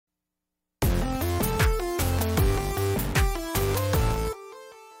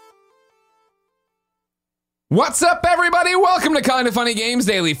What's up, everybody? Welcome to Kinda Funny Games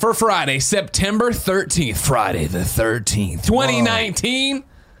Daily for Friday, September 13th. Friday the 13th, 2019. Whoa.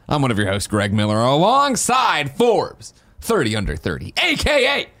 I'm one of your hosts, Greg Miller, alongside Forbes 30 Under 30,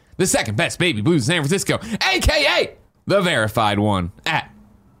 a.k.a. the second best baby blues in San Francisco, a.k.a. the verified one at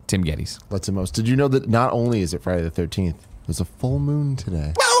Tim Geddes. That's the most. Did you know that not only is it Friday the 13th, there's a full moon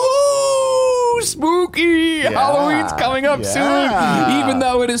today? Spooky! Yeah. Halloween's coming up soon, even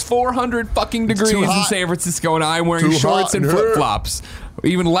though it is 400 fucking degrees in San Francisco, and I'm wearing shorts and flip-flops.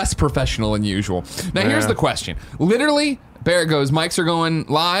 Even less professional than usual. Now, here's the question. Literally, Barrett goes, mics are going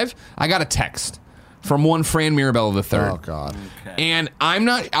live. I got a text from one Fran Mirabella III. Oh, God. Okay. And I'm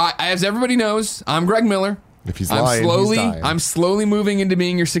not, as everybody knows, I'm Greg Miller. If he's lying, he's dying. I'm slowly moving into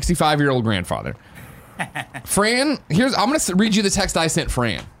being your 65-year-old grandfather. Fran, I'm going to read you the text I sent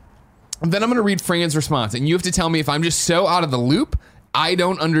Fran. Then I'm going to read Fran's response, and you have to tell me if I'm just so out of the loop, I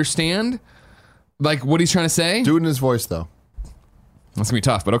don't understand, like, what he's trying to say. Do it in his voice, though. That's going to be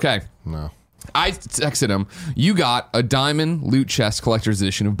tough, but okay. No. I texted him, you got a diamond loot chest collector's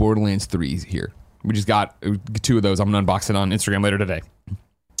edition of Borderlands 3 here. We just got 2 of those. I'm going to unbox it on Instagram later today.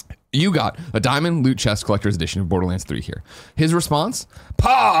 You got a diamond loot chest collector's edition of Borderlands 3 here. His response?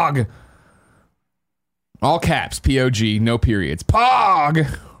 Pog! All caps, P-O-G, no periods.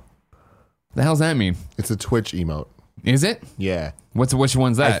 Pog! The hell's that mean? It's a Twitch emote. Is it? Yeah. Which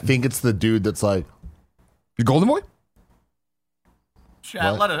one's that? I think it's the dude that's like... The Golden Boy?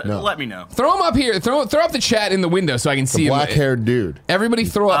 Chat, let me know. Throw him up here. Throw up the chat in the window so I can see the black-haired dude. Everybody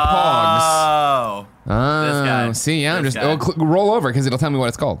throw up pogs. Oh. This guy. See, yeah, roll over because it'll tell me what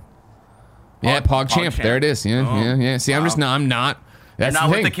it's called. Yeah, Pog Champ. There it is. Yeah. See, wow. I'm not. That's You're not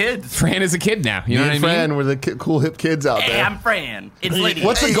the thing. With the kids. Fran is a kid now. You know what I mean? Fran were the cool hip kids out there. Hey, I'm Fran. It's Lady.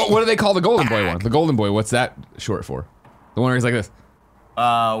 What do they call the Golden Boy one? The Golden Boy, what's that short for? The one where he's like this.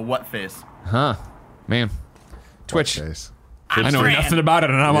 What face? Huh. Man. Twitch. What face? I know nothing about it,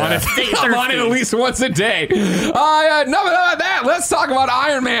 and I'm on it. I'm on it at least once a day. Enough about that. Let's talk about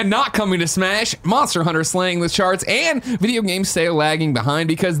Iron Man not coming to Smash, Monster Hunter slaying the charts, and video game sale lagging behind,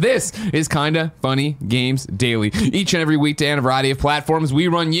 because this is Kinda Funny Games Daily. Each and every weekday on a variety of platforms, we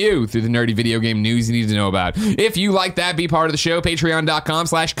run you through the nerdy video game news you need to know about. If you like that, be part of the show.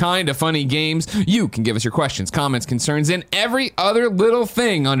 Patreon.com/kindafunnygames. You can give us your questions, comments, concerns, and every other little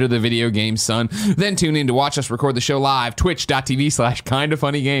thing under the video game sun. Then tune in to watch us record the show live. Twitch.tv/kindafunnygames.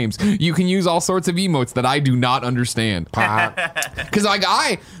 You can use all sorts of emotes that I do not understand. Because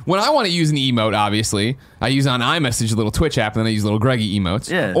when I want to use an emote, obviously, I use on iMessage, the little Twitch app, and then I use little Greggy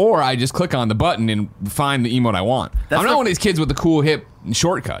emotes. Yeah. Or I just click on the button and find the emote I want. I'm not one of these kids with the cool hip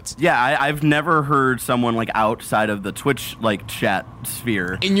shortcuts. Yeah, I've never heard someone like outside of the Twitch like chat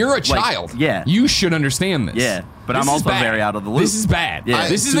sphere. And you're a child. Yeah. You should understand this. Yeah. But I'm also very out of the loop. This is bad. Yeah.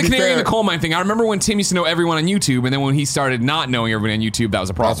 This is the canary in the coal mine thing. I remember when Tim used to know everyone on YouTube, and then when he started not knowing everybody on YouTube, that was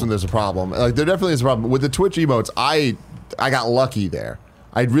a problem. That's when there's a problem. Like, there definitely is a problem. With the Twitch emotes, I got lucky there.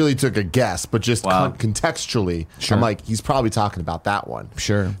 I really took a guess, but just contextually, sure. I'm like, he's probably talking about that one.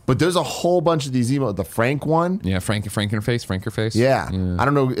 Sure. But there's a whole bunch of these emotes. The Frank one. Yeah, Frankerface. Yeah. I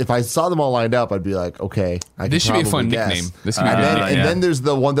don't know. If I saw them all lined up, I'd be like, okay. This should be a fun nickname. This could be and then there's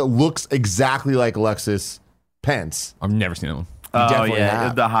the one that looks exactly like Alexis Pence. I've never seen that one.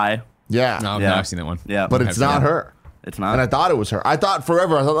 The high. Yeah. No, I've seen that one. Yeah. But it's not her. It's not. And I thought it was her. I thought that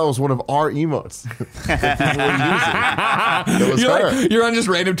was one of our emotes that people were using. It was her. You're on just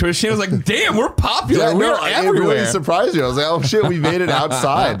random Twitch channels like, damn, we're popular. We're everywhere. It really surprised you. I was like, oh shit, we made it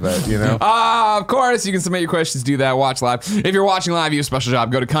outside. But, you know. Of course, you can submit your questions, do that, watch live. If you're watching live, you have a special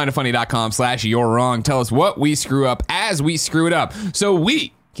job. Go to kindafunny.com/you're-wrong. Tell us what we screw up as we screw it up. So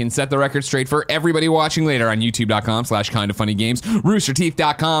we can set the record straight for everybody watching later on youtube.com/kindafunnygames,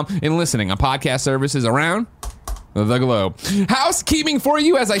 roosterteeth.com, and listening on podcast services around the globe. Housekeeping for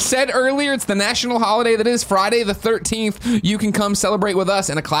you. As I said earlier, it's the national holiday that is Friday the 13th. You can come celebrate with us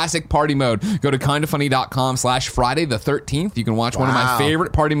in a classic party mode. Go to kindafunny.com/Friday the 13th. You can watch one of my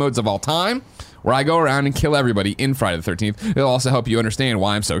favorite party modes of all time, where I go around and kill everybody in Friday the 13th. It'll also help you understand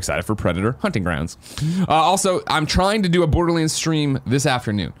why I'm so excited for Predator Hunting Grounds. Also, I'm trying to do a Borderlands stream this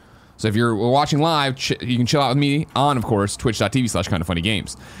afternoon. So if you're watching live, you can chill out with me on, of course,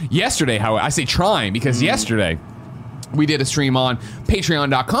 twitch.tv/kindafunnygames. Yesterday, I say trying because yesterday we did a stream on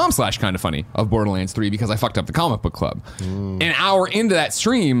patreon.com/kindafunny of Borderlands 3 because I fucked up the comic book club. An hour into that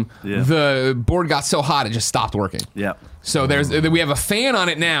stream, the board got so hot it just stopped working. Yeah. So we have a fan on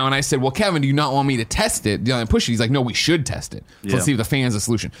it now, and I said, well, Kevin, do you not want me to test it? And push it. He's like, no, we should test it. So let's see if the fan's a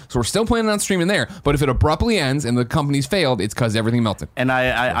solution. So we're still planning on streaming there, but if it abruptly ends and the company's failed, it's because everything melted. And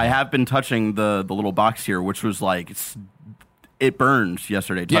I have been touching the little box here, which was like, it burned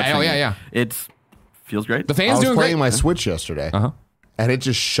yesterday. Yeah. It's Feels great. The I fans was doing playing great. my Switch yesterday, and it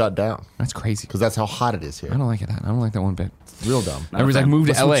just shut down That's crazy. because that's how hot it is here. I don't like it. I don't like that one bit. Real dumb. Everybody's like, move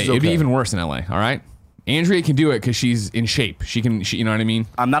to Switch LA. is It'd be okay. even worse in LA. All right. Andrea can do it because she's in shape. She, you know what I mean?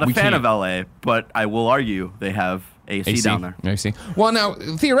 I'm not a We fan can't. of LA, but I will argue they have AC down there. AC. Well, now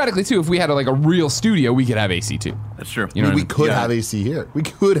theoretically too, if we had like a real studio, we could have AC too. That's true. You know what I We mean? could Yeah. have AC here. We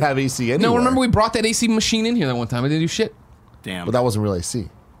could have AC anywhere. No, remember we brought that AC machine in here that one time. I didn't do shit. Damn. But that wasn't real AC.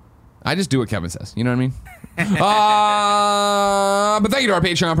 I just do what Kevin says. You know what I mean? But thank you to our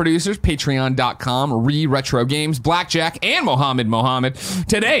Patreon producers, patreon.com, Retro Games, Blackjack, and Mohammed.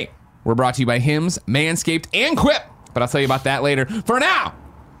 Today, we're brought to you by Hims, Manscaped, and Quip. But I'll tell you about that later. For now,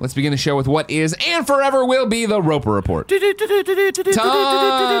 let's begin the show with what is and forever will be the Roper Report. Time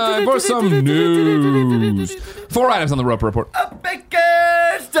for some news. 4 items on the Roper Report. A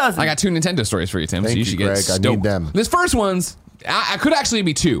baker's dozen. I got 2 Nintendo stories for you, Tim. Thank so you you, should Greg. get I stoked. need them. This first one's, I could actually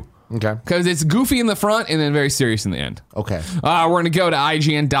be 2. Okay. Because it's goofy in the front and then very serious in the end. Okay. We're going to go to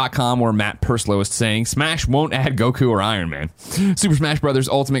IGN.com where Matt Purslow is saying Smash won't add Goku or Iron Man. Super Smash Bros.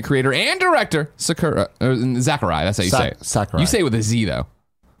 Ultimate creator and director Sakurai, that's how you say it. Sakurai. You say it with a Z though.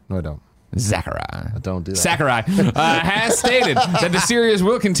 No, I don't. Sakurai. Don't do that. Sakurai has stated that the series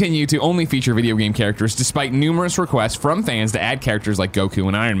will continue to only feature video game characters despite numerous requests from fans to add characters like Goku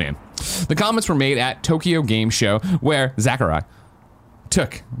and Iron Man. The comments were made at Tokyo Game Show where Sakurai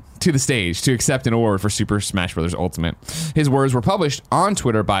took to the stage to accept an award for Super Smash Bros. Ultimate. His words were published on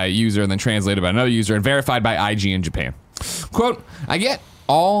Twitter by a user and then translated by another user and verified by IGN Japan. Quote, I get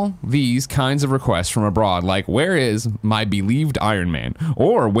all these kinds of requests from abroad, like, where is my believed Iron Man?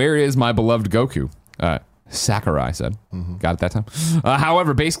 Or where is my beloved Goku? Sakurai said. Got it that time?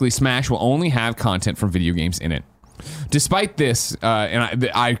 However, basically, Smash will only have content from video games in it. Despite this, and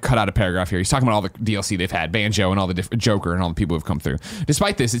I cut out a paragraph here. He's talking about all the DLC they've had, Banjo and all the different Joker and all the people who've come through.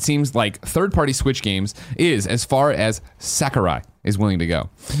 Despite this, it seems like third-party Switch games is as far as Sakurai is willing to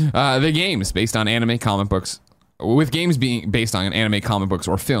go. The games based on anime, comic books, with games being based on anime, comic books,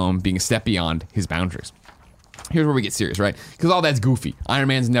 or film being a step beyond his boundaries. Here's where we get serious, right? Because all that's goofy. Iron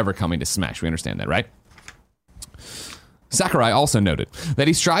Man's never coming to Smash. We understand that, right? Sakurai also noted that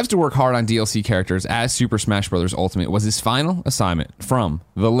he strives to work hard on DLC characters as Super Smash Bros. Ultimate was his final assignment from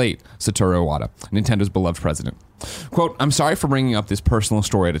the late Satoru Iwata, Nintendo's beloved president. Quote, I'm sorry for bringing up this personal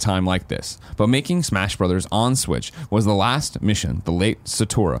story at a time like this, but making Smash Bros. On Switch was the last mission the late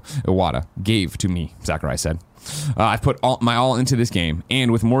Satoru Iwata gave to me, Sakurai said. I've put my all into this game,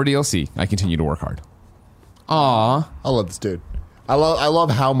 and with more DLC, I continue to work hard. Aww. I love this dude. I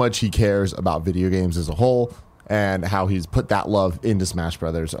love how much he cares about video games as a whole and how he's put that love into Smash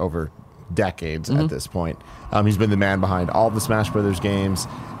Brothers over decades at this point. He's been the man behind all the Smash Brothers games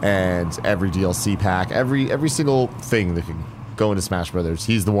and every DLC pack, every single thing that can go into Smash Brothers.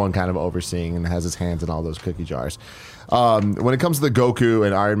 He's the one kind of overseeing and has his hands in all those cookie jars. When it comes to the Goku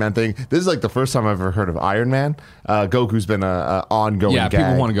and Iron Man thing, this is like the first time I've ever heard of Iron Man. Goku's been a ongoing Yeah, people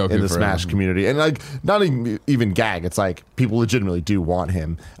gag want Goku in the forever. Smash community, and like not even gag. It's like people legitimately do want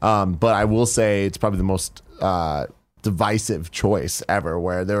him. But I will say it's probably the most divisive choice ever,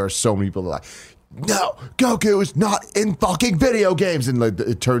 where there are so many people that are like, no, Goku is not in fucking video games, and like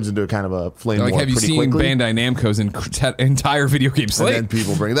it turns into a kind of a flame Like, war have you pretty seen quickly. Bandai Namco's entire video game And slate? then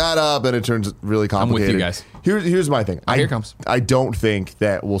people bring that up, and it turns really with complicated. you guys. Here's my thing. Here it comes. I don't think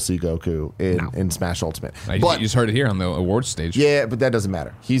that we'll see Goku in Smash Ultimate. You But just heard it here on the awards stage. yeah, but that doesn't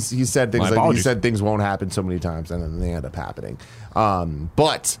matter. He said things My like he apologies. said things won't happen so many times, and then they end up happening.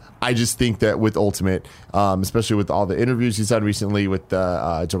 But I just think that with Ultimate, especially with all the interviews he's done recently with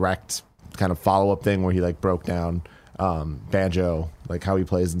the direct kind of follow up thing where he like broke down Banjo, like how he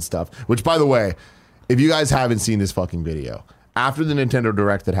plays and stuff. Which, by the way, if you guys haven't seen this fucking video, after the Nintendo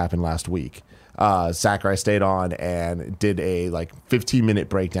Direct that happened last week, Sakurai stayed on and did a like 15-minute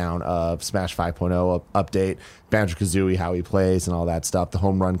breakdown of Smash 5.0 update, Banjo-Kazooie, how he plays and all that stuff, the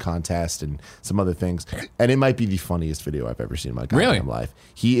home run contest and some other things. And it might be the funniest video I've ever seen in my goddamn life.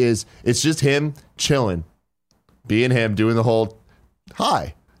 It's just him chilling, being him, doing the whole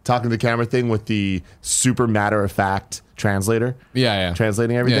hi, talking to the camera thing with the super matter-of-fact translator. Yeah.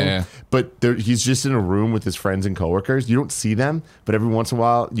 Translating everything. Yeah. But he's just in a room with his friends and coworkers. You don't see them, but every once in a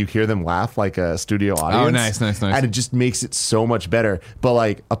while you hear them laugh like a studio audience. Oh, nice. And it just makes it so much better. But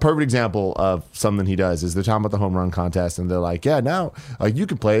like a perfect example of something he does is they're talking about the home run contest, and they're like, yeah, now you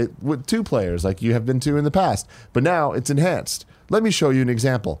can play it with 2 players like you have been to in the past, but now it's enhanced. Let me show you an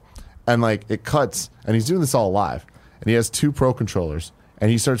example. And like it cuts, and he's doing this all live, and he has 2 pro controllers, and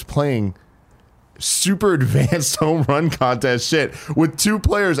he starts playing super advanced home run contest shit with 2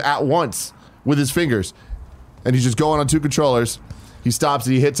 players at once with his fingers. And he's just going on 2 controllers, He stops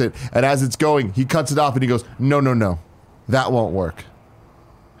and he hits it, and as it's going, he cuts it off and he goes, no, that won't work.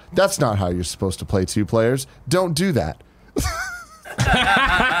 That's not how you're supposed to play 2 players. Don't do that.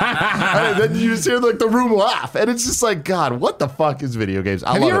 And then you just hear like the room laugh, and it's just like, God, what the fuck is video games?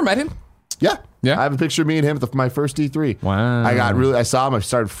 Have you ever met him? Yeah. Yeah? I have a picture of me and him at my first E3. Wow. I saw him. I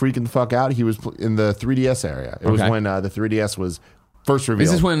started freaking the fuck out. He was in the 3DS area. It was when the 3DS was first revealed.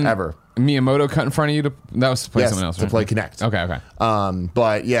 Is this when ever. Miyamoto cut in front of you that was to play something else, to right? play Kinect. Okay.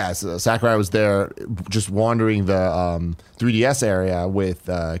 But yeah, so Sakurai was there just wandering the 3DS area with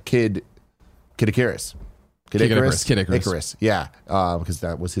Kid Icarus. Kid Icarus. Yeah, because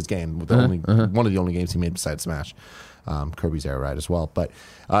that was his game. One of the only games he made besides Smash. Kirby's Air Ride as well. But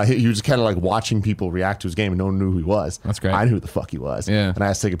he was just kind of like watching people react to his game, and no one knew who he was. That's great. I knew who the fuck he was. Yeah. And I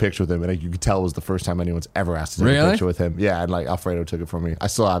asked to take a picture with him, and you could tell it was the first time anyone's ever asked to take a picture with him. Yeah, and like Alfredo took it for me. I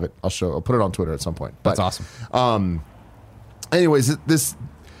still have it. I'll put it on Twitter at some point. But, that's awesome. Anyways,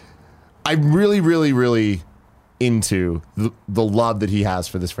 I'm really, really, really into the love that he has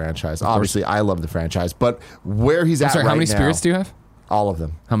for this franchise. Obviously, I love the franchise, but where he's at right now... How many spirits do you have? All of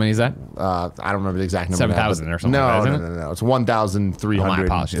them. How many is that? I don't remember the exact number. 7,000 or something. No. It's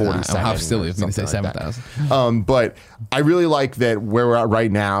 1,347. How silly of me to say 7,000. But I really like that where we're at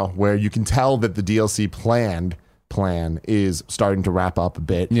right now, where you can tell that the DLC plan is starting to wrap up a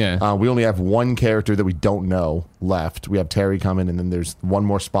bit. Yeah. We only have one character that we don't know left. We have Terry coming, and then there's one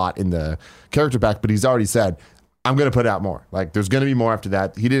more spot in the character pack, but he's already said, I'm going to put out more. Like, there's going to be more after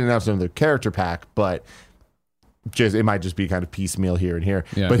that. He didn't announce another character pack, but it might just be kind of piecemeal here and here.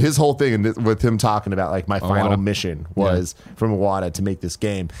 Yeah. But his whole thing, and with him talking about like my final Iwata. mission was from Iwata to make this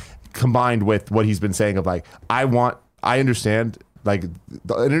game, combined with what he's been saying of like, I understand, like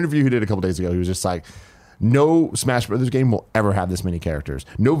an interview he did a couple days ago, he was just like, no Smash Brothers game will ever have this many characters.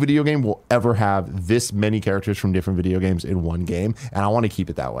 No video game will ever have this many characters from different video games in one game, and I want to keep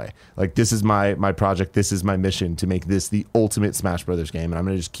it that way. Like, this is my project. This is my mission to make this the ultimate Smash Brothers game, and I'm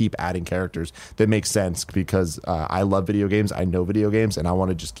going to just keep adding characters that make sense because I love video games. I know video games, and I want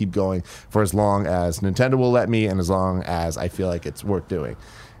to just keep going for as long as Nintendo will let me and as long as I feel like it's worth doing.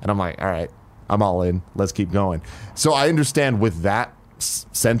 And I'm like, all right, I'm all in. Let's keep going. So I understand with that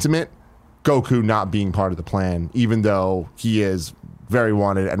sentiment, Goku not being part of the plan, even though he is very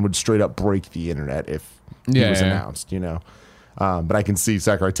wanted and would straight up break the internet if he was announced, you know. But I can see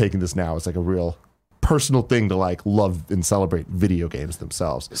Sakurai taking this now as like a real personal thing to like love and celebrate video games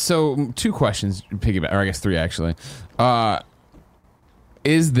themselves. So 2 questions, piggyback, or I guess 3 actually.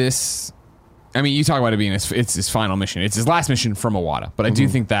 Is this? I mean, you talk about it being it's his final mission. It's his last mission from Iwata, but I do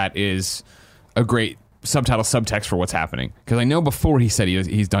think that is a great subtext for what's happening, because I know before he said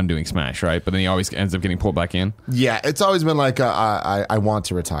he's done doing Smash, right? But then he always ends up getting pulled back in. Yeah, it's always been like I want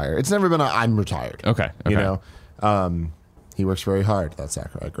to retire. It's never been I'm retired. Okay. You know, he works very hard. That's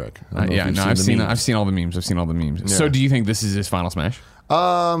Sakurai, Greg. I've seen all the memes. Yeah. So do you think this is his final Smash?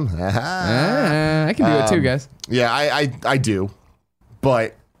 I can do it too, guys. Yeah, I do,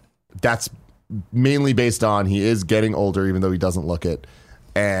 but that's mainly based on he is getting older, even though he doesn't look it,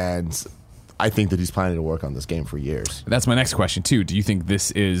 and I think that he's planning to work on this game for years. That's my next question too. Do you think this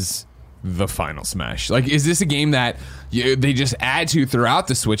is the final Smash? Like, is this a game that they just add to throughout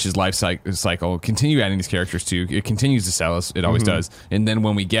the Switch's life cycle, continue adding these characters to? It continues to sell us. It always does. And then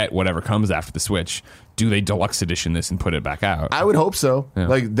when we get whatever comes after the Switch, do they deluxe edition this and put it back out? I would hope so. Yeah.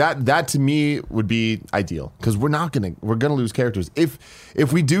 Like that to me would be ideal, because we're gonna lose characters.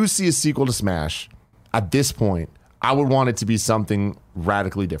 If we do see a sequel to Smash, at this point, I would want it to be something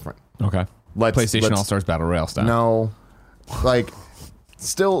radically different. Okay. PlayStation All-Stars Battle Royale style. No, like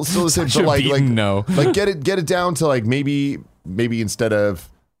still the same. But like get it down to like maybe instead of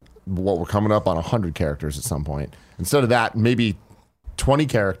what we're coming up on 100 characters at some point, instead of that, maybe 20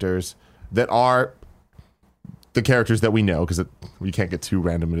 characters that are the characters that we know, because we can't get too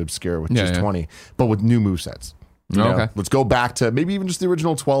random and obscure with just 20, but with new movesets. Okay. Let's go back to maybe even just the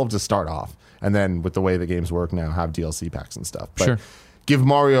original 12 to start off, and then with the way the games work now, have DLC packs and stuff. But give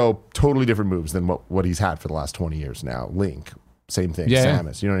Mario totally different moves than what he's had for the last 20 years now. Link, same thing.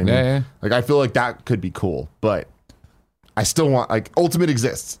 Samus, you know what I mean? Yeah. Like, I feel like that could be cool, but I still want, like, Ultimate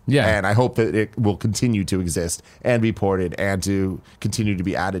exists. Yeah. And I hope that it will continue to exist and be ported and to continue to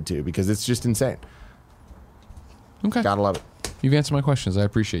be added to, because it's just insane. Okay. Gotta love it. You've answered my questions. I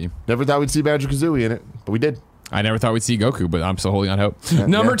appreciate you. Never thought we'd see Banjo-Kazooie in it, but we did. I never thought we'd see Goku, but I'm still holding on hope.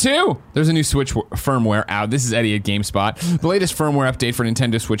 Number 2, there's a new Switch firmware out. This is Eddie at GameSpot. The latest firmware update for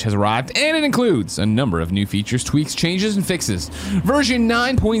Nintendo Switch has arrived, and it includes a number of new features, tweaks, changes, and fixes. Version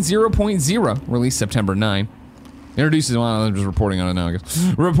 9.0.0, released September 9. Introduces, well, I'm just reporting on it now, I guess.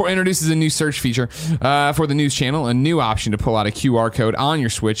 Introduces a new search feature for the news channel, a new option to pull out a QR code on your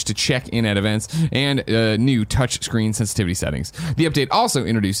Switch to check in at events, and new touch screen sensitivity settings. The update also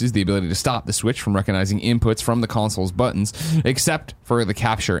introduces the ability to stop the Switch from recognizing inputs from the console's buttons, except for the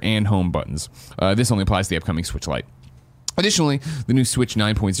capture and home buttons. This only applies to the upcoming Switch Lite. Additionally, the new Switch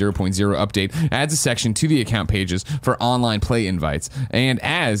 9.0.0 update adds a section to the account pages for online play invites, and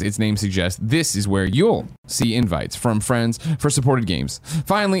as its name suggests, this is where you'll see invites from friends for supported games.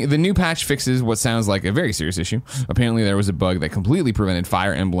 Finally, the new patch fixes what sounds like a very serious issue. Apparently, there was a bug that completely prevented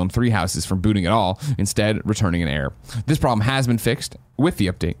Fire Emblem Three Houses from booting at all, instead returning an error. This problem has been fixed with the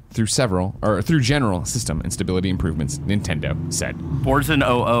update through general system and stability improvements, Nintendo said.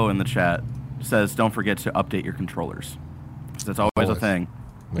 Borzen00 in the chat says, "Don't forget to update your controllers." That's always a thing.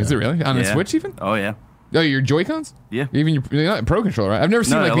 Is it really? On the Switch even? Oh, yeah. Oh, your Joy-Cons? Yeah. Even your not Pro Controller, right? I've never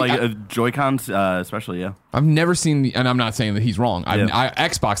seen Joy-Cons especially, yeah. I've never seen, and I'm not saying that he's wrong.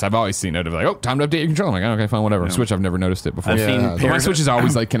 Xbox, I've always seen it of like, oh, time to update your controller. I'm like, oh, okay, fine, whatever. Yeah. Switch, I've never noticed it before. My Switch is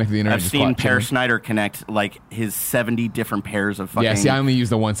always like connected to the internet. I've seen Per Schneider connect like his 70 different pairs of fucking... Yeah, see, I only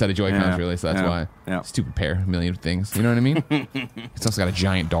use the one set of Joy-Cons really, so that's why. Yeah. Stupid pair, a million things. You know what I mean? It's also got a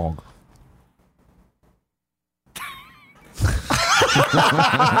giant dog.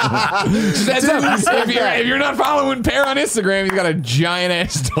 If you're not following Pear on Instagram, he's got a giant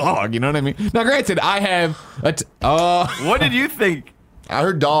ass dog. You know what I mean? Now, granted, I have what did you think? I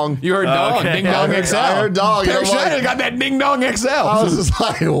heard dong. You heard dong. Okay. Ding dong XL. I heard dong. Pear Schneider got that ding dong XL. I was just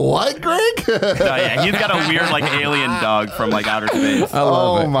like, what, Greg? Yeah, he's got a weird like alien dog from like outer space. I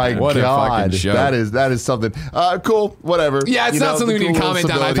love Oh it. my What god, a fucking show. that is something. Cool, whatever. Yeah, it's not something we need to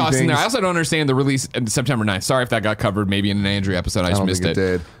comment on. I tossed in there. I I also don't understand the release September 9th. Sorry if that got covered maybe in an Andrew episode. I just don't missed think it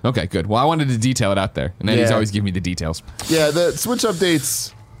did. Okay, good. Well, I wanted to detail it out there. And Eddie's Yeah. always giving me the details. Yeah, the Switch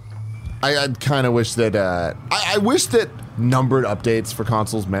updates. I kind of wish that. I wish that numbered updates for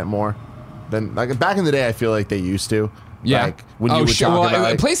consoles meant more. Than like back in the day, I feel like they used to. Yeah. Like when you would talk Well, about.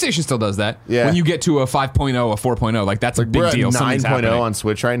 Like, PlayStation still does that. Yeah. When you get to a 5.0, a 4.0, like that's a big we're at deal. 9.0 on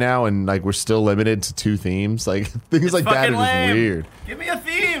Switch right now, and like we're still limited to 2 themes. Like things like that are Fucking just lame. weird. Give me a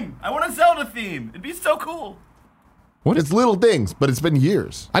theme. I want a Zelda theme. It'd be so cool. It's little things, but it's been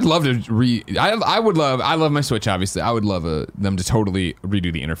years. I'd love to I love my Switch, obviously. I would love them to totally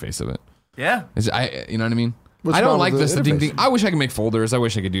redo the interface of it. Yeah. You know what I mean? What's I don't wrong like with this the ding interface? ding. I wish I could make folders. I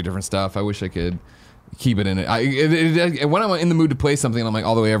wish I could do different stuff. I wish I could keep it in it. When I'm in the mood to play something, I'm like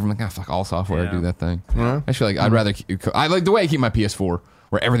all the way over. I'm like, fuck all software. Yeah. Do that thing. I feel like I'd rather. I like the way I keep my PS4,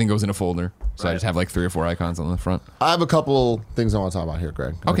 where everything goes in a folder. So I just have like 3 or 4 icons on the front. I have a couple things I want to talk about here,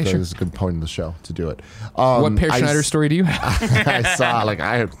 Greg. I Okay, feel like sure. This is a good point in the show to do it. What Pear Schneider story do you have? I saw, like,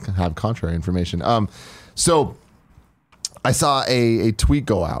 I have contrary information. So I saw a tweet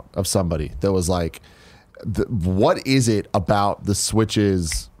go out of somebody that was like, what is it about the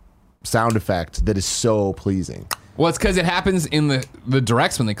Switch's sound effect that is so pleasing? Well, it's because it happens in the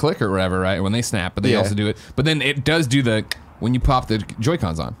directs when they click or whatever, right? When they snap, but they Yeah. also do it. But then it does do when you pop the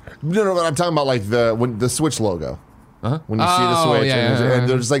Joy-Cons on. No, but I'm talking about like when the Switch logo. Uh-huh. When you see the Switch, yeah. and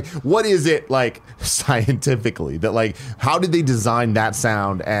they're just like, what is it like scientifically that like, how did they design that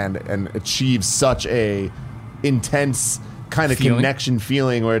sound and achieve such a intense kind of connection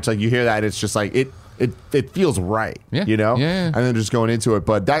feeling where it's like you hear that, it's just like it feels right, Yeah. you know? Yeah. And then just going into it.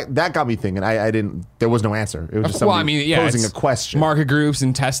 But that got me thinking. I didn't, there was no answer. It was just somebody posing a it's question. Market groups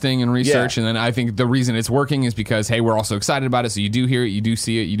and testing and research, Yeah. and then I think the reason it's working is because hey, we're also excited about it. So you do hear it, you do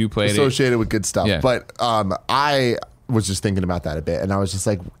see it, you do play it. Associated with good stuff. Yeah. But I was just thinking about that a bit, and I was just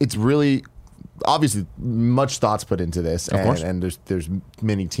like, it's really obviously much thoughts put into this, course. and there's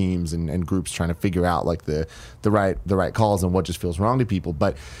many teams and groups trying to figure out like the right calls and what just feels wrong to people.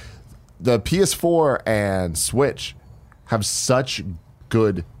 But the PS4 and Switch have such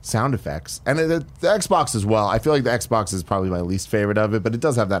good sound effects, and the Xbox as well. I feel like the Xbox is probably my least favorite of it, but it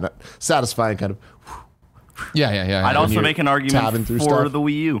does have that satisfying kind of. Yeah. I'd also you're make an tabbing argument through for stuff. the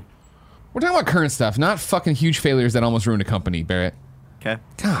Wii U. We're talking about current stuff, not fucking huge failures that almost ruined a company, Barrett. Okay.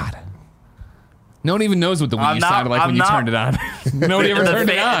 God. No one even knows what the Wii U sounded like when you turned it on. Nobody ever turned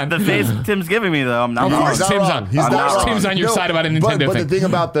it on. The face Tim's giving me, though, I'm not Of wrong. course, He's not Tim's wrong. on. He's Of not course, wrong. Tim's on your side about a Nintendo but thing. the thing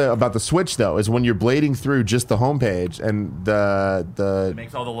about the Switch though is when you're blading through just the homepage and It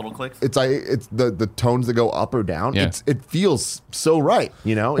makes all the little clicks. it's like it's the tones that go up or down. Yeah. It feels so right,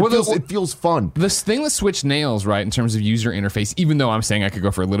 you know. It feels fun. This thing that Switch nails, right, in terms of user interface, even though I'm saying I could go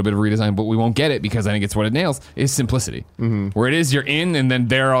for a little bit of redesign, but we won't get it because I think it's what it nails, is simplicity. Where it is, you're in, and then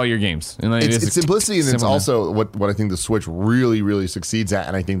there are all your games. And then It's simplicity, and it's simple. also what I think the Switch really, really succeeds at,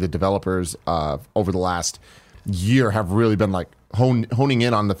 and I think the developers over the last year have really been like honing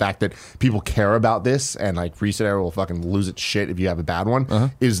in on the fact that people care about this, and like Reset Era will fucking lose its shit if you have a bad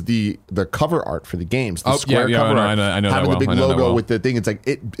one. Is the cover art for the games, the square cover art, I know having that the big well. logo with the thing. It's like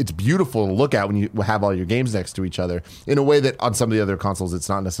it's beautiful to look at when you have all your games next to each other in a way that on some of the other consoles it's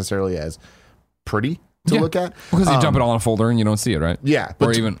not necessarily as pretty to look at, because you dump it all in a folder and you don't see it, right? Yeah, but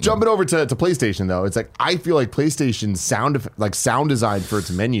or even jumping over to PlayStation though, it's like I feel like PlayStation's sound design for its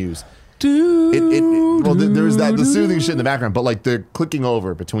menus. Well, there's the soothing shit in the background, but like the clicking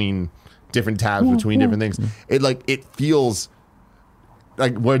over between different tabs, between different things, it feels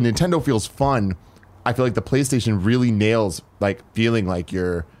like when Nintendo feels fun. I feel like the PlayStation really nails like feeling like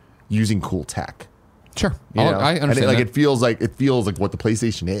you're using cool tech. Sure, You know? I understand. And that. it feels like what the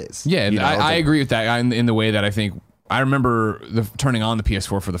PlayStation is. Yeah, you know? I agree with that in the way that I think. I remember turning on the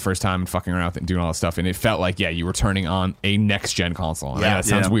PS4 for the first time and fucking around and doing all that stuff, and it felt like, you were turning on a next-gen console. Yeah, that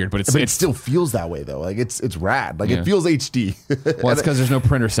sounds weird, but it still feels that way, though. Like, it's rad. Like, it feels HD. Well, it's because there's no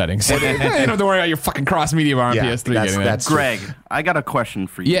printer settings. You don't have to worry about your fucking cross-media bar on PS3 getting that. That's Greg, I got a question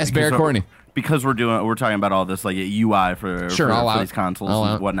for you. Yes, Barrett Courtney. Because we're talking about all this like UI for these consoles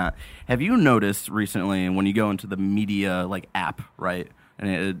and whatnot. Have you noticed recently when you go into the media like app, right?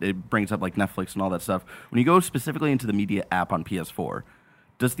 And it brings up like Netflix and all that stuff. When you go specifically into the media app on PS4,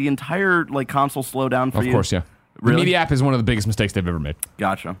 does the entire like console slow down for you? Of course, yeah. Really? The media app is one of the biggest mistakes they've ever made.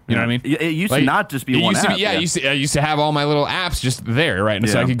 Gotcha. You know what I mean? It used to not just be one app. I used to have all my little apps just there, right? And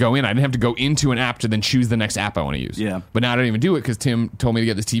so I could go in. I didn't have to go into an app to then choose the next app I want to use. Yeah. But now I don't even do it because Tim told me to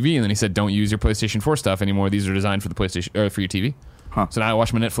get this TV, and then he said, don't use your PlayStation 4 stuff anymore. These are designed for the PlayStation for your TV. Huh. So now I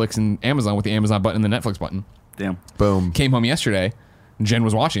watch my Netflix and Amazon with the Amazon button and the Netflix button. Damn. Boom. Came home yesterday. Jen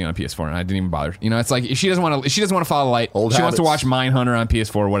was watching it on PS4, and I didn't even bother. You know, it's like she doesn't want to follow the light. Old she wants to habits. watch Mindhunter on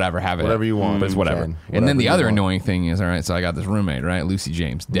PS4, whatever. Have it, Whatever you want, but it's you whatever. can. And then Whatever the you other want. annoying thing is, all right. So I got this roommate, right, Lucy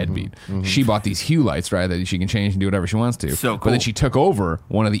James, deadbeat. She bought these Hue lights, right, that she can change and do whatever she wants to. So But then cool. she took over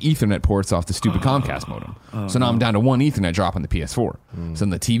one of the Ethernet ports off the stupid Comcast modem. So now I'm down to one Ethernet drop on the PS4. So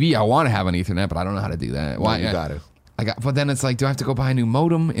in the TV, I want to have an Ethernet, but I don't know how to do that. Why? you got to. But then it's like, do I have to go buy a new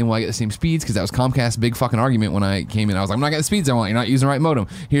modem and will I get the same speeds? Because that was Comcast's big fucking argument when I came in. I was like, I'm not getting the speeds I want. You're not using the right modem.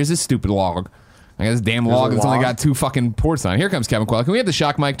 Here's this stupid log. I got this damn log a that's only log? got 2 fucking ports on. Here comes Kevin Quello. Can we have the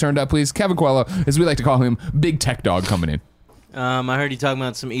shock mic turned up, please? Kevin Quello, as we like to call him, big tech dog coming in. I heard you talking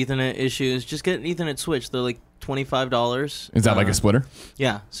about some Ethernet issues. Just get an Ethernet switch. They're like $25. Is that like a splitter?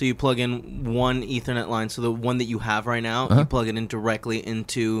 Yeah. So you plug in one Ethernet line. So the one that you have right now, you plug it in directly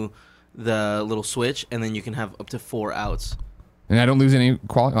into the little switch, and then you can have up to 4 outs. And I don't lose any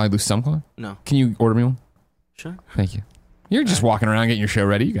quality? I lose some quality? No. Can you order me one? Sure. Thank you. You're just walking around getting your show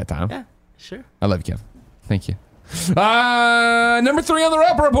ready. You got time. Yeah. Sure. I love you, Kevin. Thank you. Number 3 on the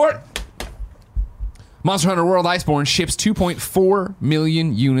Rope Report. Monster Hunter World Iceborne ships 2.4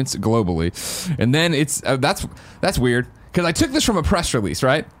 million units globally. And then it's that's weird because I took this from a press release,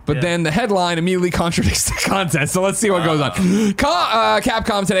 right? But then the headline immediately contradicts the content. So let's see what goes on.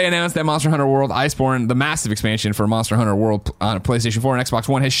 Capcom today announced that Monster Hunter World Iceborne, the massive expansion for Monster Hunter World on PlayStation 4 and Xbox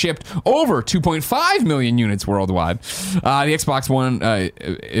One, has shipped over 2.5 million units worldwide. The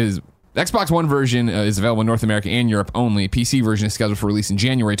Xbox One version is available in North America and Europe only. PC version is scheduled for release in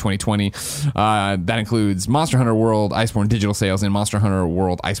January 2020. That includes Monster Hunter World Iceborne digital sales and Monster Hunter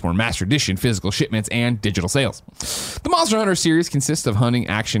World Iceborne Master Edition physical shipments and digital sales. The Monster Hunter series consists of hunting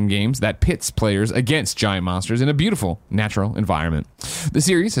action games that pits players against giant monsters in a beautiful, natural environment. The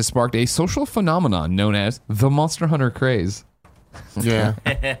series has sparked a social phenomenon known as the Monster Hunter craze. Yeah.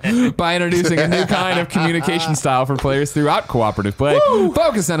 By introducing a new kind of communication style for players throughout cooperative play,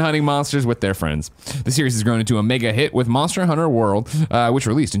 focused on hunting monsters with their friends. The series has grown into a mega hit with Monster Hunter World, which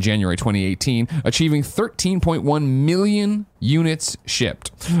released in January 2018, achieving 13.1 million units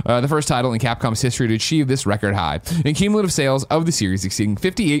shipped. The first title in Capcom's history to achieve this record high, and cumulative sales of the series exceeding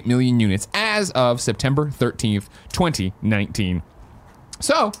 58 million units as of September 13th, 2019.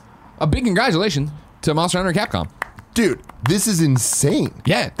 So, a big congratulations to Monster Hunter and Capcom. Dude, this is insane.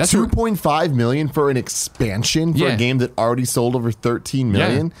 Yeah, that's 2.5 million for an expansion for a game that already sold over 13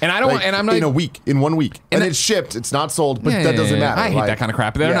 million. Yeah. And I don't want, and I'm not in in 1 week. And that- it's shipped. It's not sold, but that doesn't matter. I hate Like, that kind of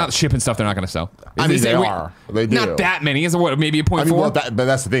crap. They're yeah. not shipping stuff they're not going to sell. I mean, they are. They do. Not that many. Is it what? Maybe a 0.4? I mean, but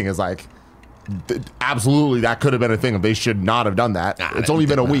that's the thing is like, absolutely, that could have been a thing. They should not have done that. It's only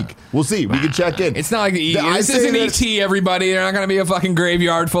been a week. We'll see. We can check in. It's not like I this say isn't that- ET, everybody. They're not going to be a fucking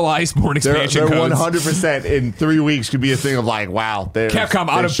graveyard full of Iceborne They're expansion codes. 100% in 3 weeks could be a thing of like, wow. Capcom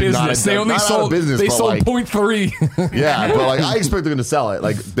out of business. They only sold. They sold 0.3. Yeah, but like I expect they're going to sell it.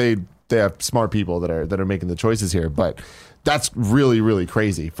 Like they have smart people that are making the choices here, but that's really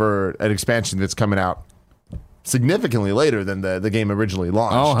crazy for an expansion that's coming out significantly later than the game originally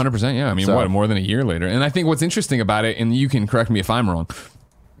launched. Oh, 100%. Yeah. I mean, more than a year later. And I think what's interesting about it, and you can correct me if I'm wrong,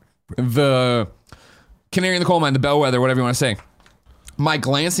 the canary in the coal mine, the bellwether, whatever you want to say, my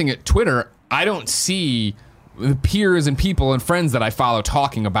glancing at Twitter, I don't see the peers and people and friends that I follow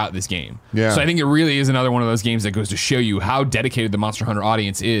talking about this game. Yeah. So I think it really is another one of those games that goes to show you how dedicated the Monster Hunter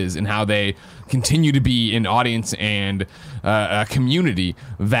audience is and how they continue to be an audience and a community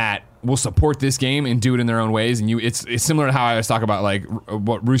that will support this game and do it in their own ways. And it's similar to how I always talk about like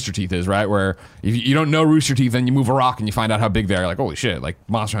what Rooster Teeth is, right? Where if you don't know Rooster Teeth, then you move a rock and you find out how big they are. Like, holy shit, like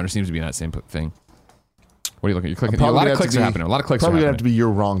Monster Hunter seems to be in that same thing. What are you looking at? You're clicking. A lot of clicks are happening. A lot of clicks are happening. Probably going to have to be you're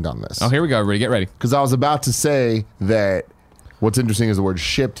wronged on this. Oh, here we go. Everybody get ready. Because I was about to say that what's interesting is the word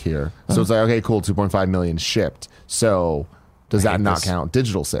shipped here. So it's like, okay, cool, 2.5 million shipped. So does that not count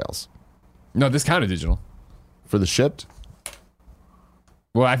digital sales? No, this counted digital. For the shipped?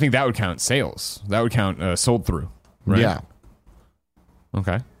 Well, I think that would count sales. That would count sold through, right? Yeah.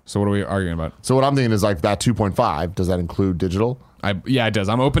 Okay. So what are we arguing about? So what I'm thinking is like that 2.5, does that include digital? Yeah, it does.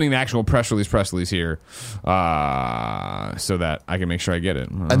 I'm opening the actual press release here so that I can make sure I get it.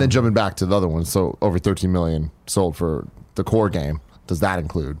 And then jumping back to the other one, so over 13 million sold for the core game. Does that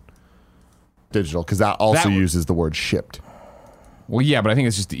include digital? Because that also uses the word shipped. Well, yeah, but I think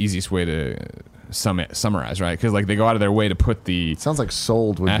it's just the easiest way to summarize, right? Because like they go out of their way to put the Sounds like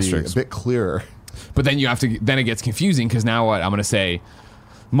sold would asterisks. Be a bit clearer. But then then it gets confusing because now what? I'm going to say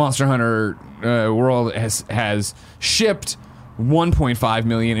Monster Hunter World has shipped 1.5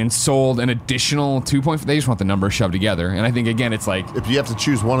 million and sold an additional 2.5. They just want the numbers shoved together. And I think, again, it's like... If you have to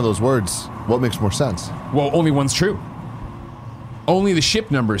choose one of those words, what makes more sense? Well, only one's true. Only the shipped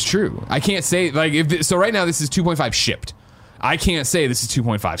number is true. I can't say... So right now, this is 2.5 shipped. I can't say this is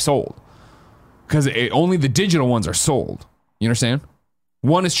 2.5 sold. Because only the digital ones are sold. You understand?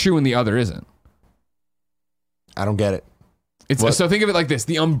 One is true and the other isn't. I don't get it. So think of it like this.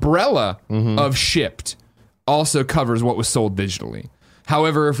 The umbrella of shipped also covers what was sold digitally.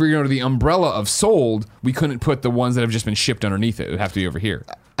 However, if we go to the umbrella of sold, we couldn't put the ones that have just been shipped underneath it. It would have to be over here.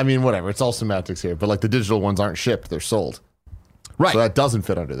 I mean, whatever. It's all semantics here. But like the digital ones aren't shipped. They're sold. Right. So that doesn't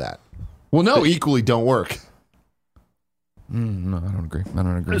fit under that. Well, no. They equally don't work. No, I don't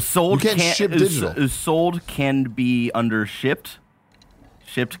agree. Sold you can't ship digital. Sold can be under shipped.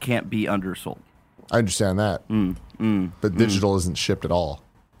 Shipped can't be under sold. I understand that. But digital isn't shipped at all.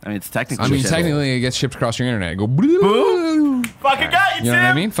 I mean, it's technically technically it gets shipped across your internet. Go boom. Fucking got you, know what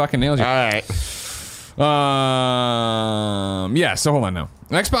I mean? Fucking nailed you. All right. Yeah, so hold on now.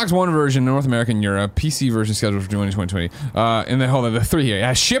 Xbox One version, North America and Europe, PC version scheduled for 2020. And then hold on, the 3 here. It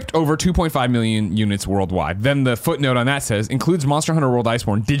has shipped over 2.5 million units worldwide. Then the footnote on that says, includes Monster Hunter World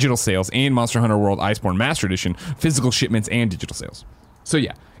Iceborne digital sales and Monster Hunter World Iceborne Master Edition physical shipments and digital sales. So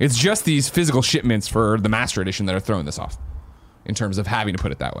yeah, it's just these physical shipments for the Master Edition that are throwing this off in terms of having to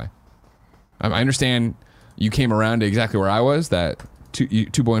put it that way. I understand you came around to exactly where I was, that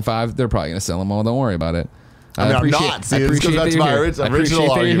 2.5, they're probably going to sell them all. Don't worry about it. I mean, I'm not. See, this goes back to my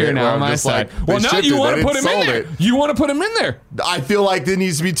original argument now on my side. Well, now you want to put them in there. You want to put them in there. I feel like there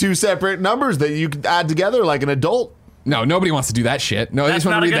needs to be two separate numbers that you could add together like an adult. No, nobody wants to do that shit. No, they just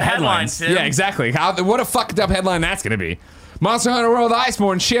want to read the headlines. Yeah, exactly. What a fucked up headline that's going to be. Monster Hunter World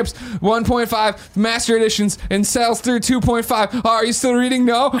Iceborne ships 1.5 Master Editions and sells through 2.5. Oh, are you still reading?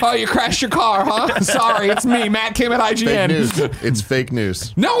 No? Oh, you crashed your car, huh? Sorry, it's me, Matt Kim at IGN. Fake news. It's fake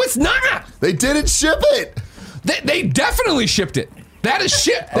news. No, it's not. They didn't ship it. They definitely shipped it. That is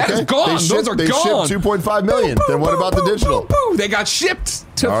shipped. That is gone. Those are gone. They shipped 2.5 million. Then what about the digital? They got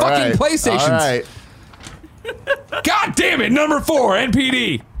shipped to fucking PlayStations. All right. God damn it. Number 4,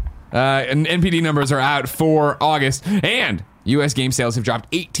 NPD. And NPD numbers are out for August. And U.S. game sales have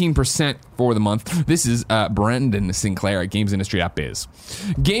dropped 18% for the month. This is Brendan Sinclair at GamesIndustry.biz.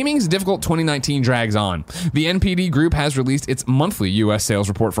 Gaming's difficult 2019 drags on. The NPD Group has released its monthly U.S. sales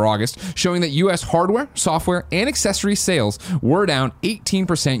report for August, showing that U.S. hardware, software, and accessory sales were down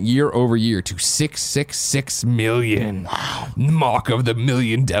 18% year over year to 666 million. Wow. Mock of the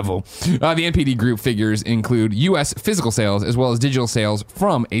million devil. The NPD Group figures include U.S. physical sales as well as digital sales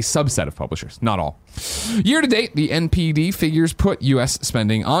from a subset of publishers, not all. Year to date, the NPD figures put U.S.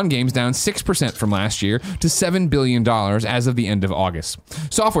 spending on games down 6% from last year to $7 billion as of the end of August.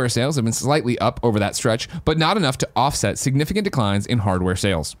 Software sales have been slightly up over that stretch, but not enough to offset significant declines in hardware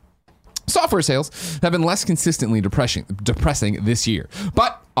sales. Software sales have been less consistently depressing this year,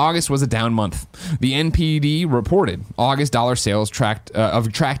 but August was a down month. The NPD reported August dollar sales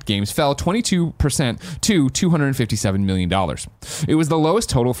of tracked games fell 22% to $257 million. It was the lowest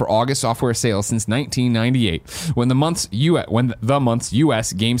total for August software sales since 1998, when the month's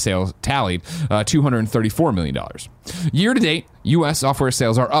U.S. game sales tallied $234 million. Year to date, U.S. software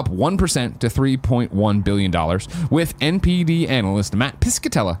sales are up 1% to $3.1 billion, with NPD analyst Matt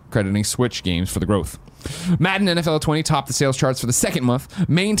Piscatella crediting Switch games for the growth. Madden NFL 20 topped the sales charts for the second month,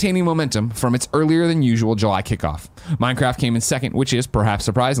 maintaining momentum from its earlier than usual July kickoff. Minecraft came in second, which is, perhaps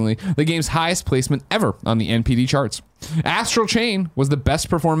surprisingly, the game's highest placement ever on the NPD charts. Astral Chain was the best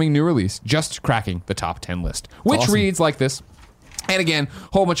performing new release, just cracking the top 10 list, which reads like this. And again,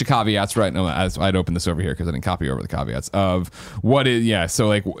 whole bunch of caveats, right? No, as I'd open this over here because I didn't copy over the caveats of what is, so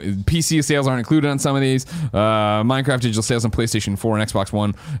like PC sales aren't included on some of these. Minecraft digital sales on PlayStation 4 and Xbox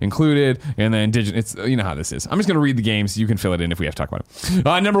One included, and then it's you know how this is. I'm just going to read the games. You can fill it in if we have to talk about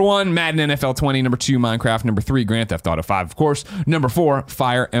it. Number 1, Madden NFL 20. Number 2, Minecraft. Number 3, Grand Theft Auto 5, of course. Number 4,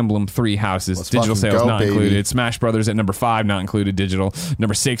 Fire Emblem 3 Houses. Let's digital sales not baby. included. Smash Brothers at number 5, not included. Digital.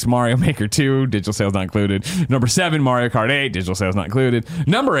 Number 6, Mario Maker 2. Digital sales not included. Number 7, Mario Kart 8. Digital sales not included.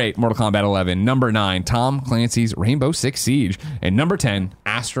 Number 8, Mortal Kombat 11. Number 9, Tom Clancy's Rainbow Six Siege. And number 10,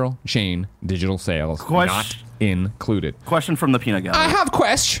 Astral Chain digital sales not included. Question from the Peanut Gallery. I have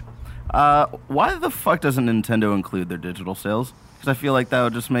question. Why the fuck doesn't Nintendo include their digital sales? Because I feel like that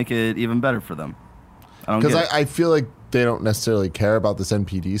would just make it even better for them. Because I feel like they don't necessarily care about this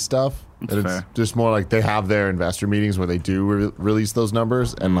NPD stuff. That's fair. It's just more like they have their investor meetings where they do release those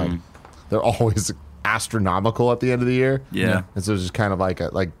numbers, and like they're always astronomical at the end of the year. Yeah. And so it's just kind of like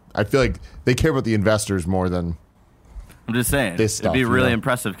I feel like they care about the investors more than I'm just saying. This stuff, it'd be really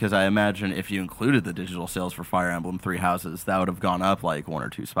impressive because I imagine if you included the digital sales for Fire Emblem 3 Houses, that would have gone up like 1 or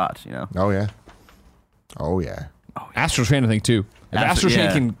 2 spots, you know? Oh yeah. Astral Chain, I think, too. If Astral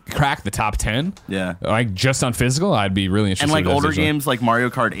Chain can crack the top 10, like just on physical, I'd be really interested. And like older games like Mario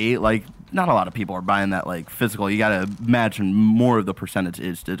Kart 8, like not a lot of people are buying that like physical. You got to imagine more of the percentage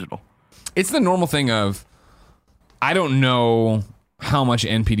is digital. It's the normal thing of, I don't know how much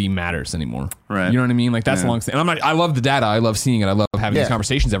NPD matters anymore. Right. You know what I mean? Like that's the long thing. And I love the data. I love seeing it. I love having these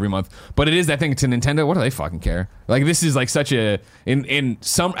conversations every month. But it is that thing to Nintendo. What do they fucking care? Like this is like such a in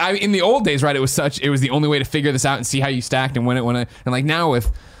the old days, right? It was the only way to figure this out and see how you stacked and when it and like now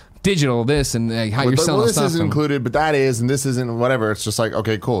with digital this and how you're selling this stuff. This is included, but that is, and this isn't, whatever. It's just like,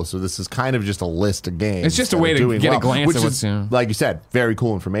 okay, cool. So this is kind of just a list of games. It's just a way to get a glance which at is, what's, like you said, very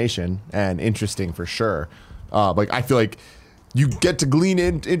cool information and interesting for sure. Like I feel like you get to glean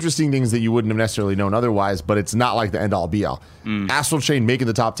in interesting things that you wouldn't have necessarily known otherwise, but it's not like the end all be all. Astral Chain making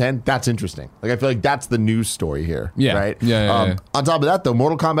the top 10, that's interesting. Like I feel like that's the news story here, right? Yeah. On top of that, though,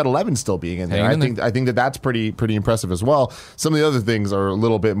 Mortal Kombat 11 still being in there, I think that's pretty impressive as well. Some of the other things are a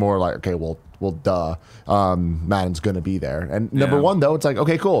little bit more like, okay, well, duh, Madden's going to be there. And number 1, though, it's like,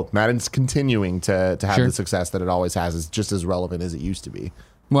 okay, cool. Madden's continuing to have the success that it always has. It's just as relevant as it used to be.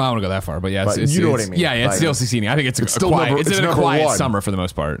 Well, I don't want to go that far, but it's, you know what I mean. Yeah, it's still succeeding. I think it's a quiet summer for the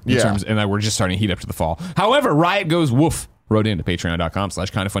most part. And we're just starting to heat up to the fall. However, Riot Goes Woof wrote into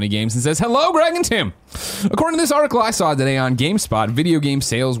patreon.com/kindoffunnygames and says, hello, Greg and Tim. According to this article I saw today on GameSpot, video game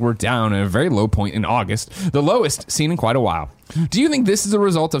sales were down at a very low point in August, the lowest seen in quite a while. Do you think this is a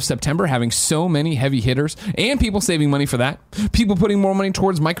result of September having so many heavy hitters and people saving money for that? People putting more money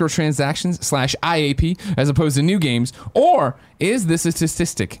towards microtransactions /IAP as opposed to new games? Or is this a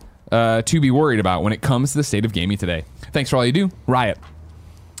statistic to be worried about when it comes to the state of gaming today? Thanks for all you do, Riot.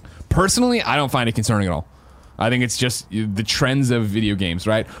 Personally, I don't find it concerning at all. I think it's just the trends of video games,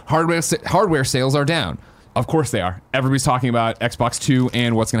 right? Hardware sales are down. Of course they are. Everybody's talking about Xbox 2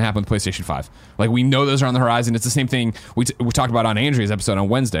 and what's going to happen with PlayStation 5. Like, we know those are on the horizon. It's the same thing we talked about on Andrea's episode on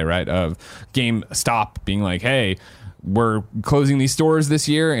Wednesday, right? Of GameStop being like, hey, we're closing these stores this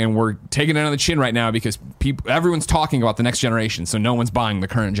year and we're taking it on the chin right now because everyone's talking about the next generation, so no one's buying the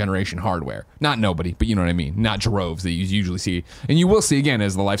current generation hardware. Not nobody, but you know what I mean. Not droves that you usually see. And you will see again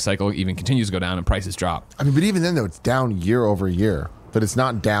as the life cycle even continues to go down and prices drop. I mean, but even then, though, it's down year over year. But it's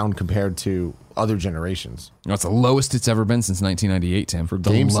not down compared to other generations. No, it's the lowest it's ever been since 1998, Tim. For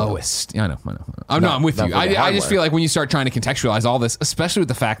the lowest. Yeah, I know. I'm with you. I just feel like when you start trying to contextualize all this, especially with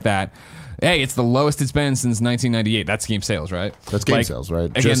the fact that, hey, it's the lowest it's been since 1998. That's game sales, right? That's game sales, right?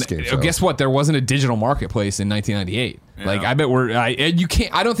 Again, just game sales. Guess what? There wasn't a digital marketplace in 1998. Yeah. Like, I bet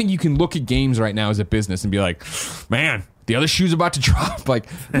I don't think you can look at games right now as a business and be like, man, the other shoe's about to drop. Like,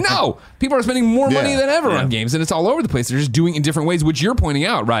 no, people are spending more money than ever on games, and it's all over the place. They're just doing it in different ways, which you're pointing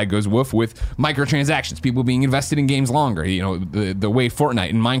out, Riot Goes Woof, with microtransactions, people being invested in games longer. You know, the way Fortnite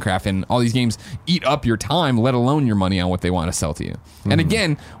and Minecraft and all these games eat up your time, let alone your money on what they want to sell to you. And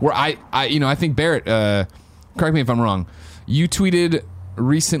again, where I think Barrett, correct me if I'm wrong, you tweeted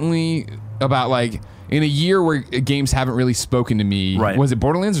recently about like, in a year where games haven't really spoken to me, was it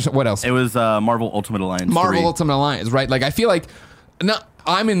Borderlands or what else? It was Marvel Ultimate Alliance. Marvel Ultimate Alliance, right? Like, I feel like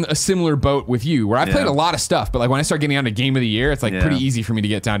I'm in a similar boat with you, where I played a lot of stuff, but like when I start getting on to Game of the Year, it's like pretty easy for me to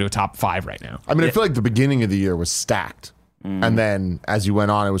get down to a top 5 right now. I mean, I feel like the beginning of the year was stacked, and then as you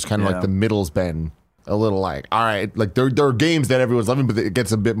went on, it was kind of like the middle's been a little like, all right, like there are games that everyone's loving, but it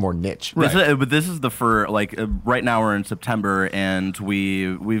gets a bit more niche. Right. But this is right now we're in September, and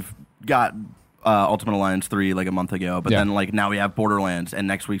we've got Ultimate Alliance 3 like a month ago, but then like now we have Borderlands, and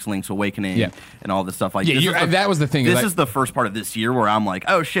next week's Link's Awakening and all this stuff. Like that was the thing. This is the first part of this year where I'm like,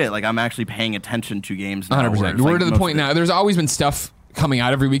 oh shit, like I'm actually paying attention to games now. 100%. We're to the point now. There's always been stuff coming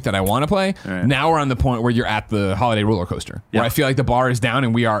out every week that I want to play. Right. Now we're on the point where you're at the holiday roller coaster, where I feel like the bar is down,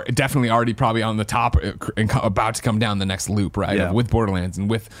 and we are definitely already probably on the top and about to come down the next loop, right? Yeah. With Borderlands and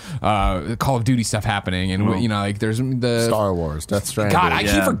with Call of Duty stuff happening, and you know, like there's the Star Wars, Death Stranding. God, I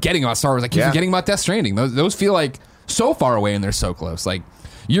keep forgetting about Star Wars. I keep forgetting about Death Stranding. Those feel like so far away, and they're so close. Like,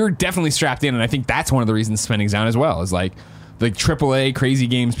 you're definitely strapped in, and I think that's one of the reasons spending's down as well. Is like, the AAA crazy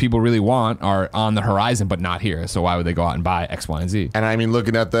games people really want are on the horizon, but not here. So why would they go out and buy X, Y, and Z? And I mean,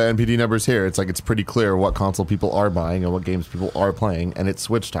 looking at the NPD numbers here, it's like it's pretty clear what console people are buying and what games people are playing, and it's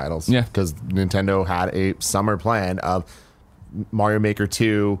Switch titles. Yeah, because Nintendo had a summer plan of Mario Maker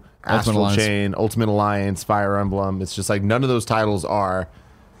 2, Astral Chain, Ultimate Alliance, Fire Emblem. It's just like none of those titles are,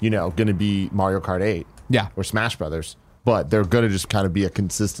 you know, going to be Mario Kart 8, or Smash Brothers, but they're going to just kind of be a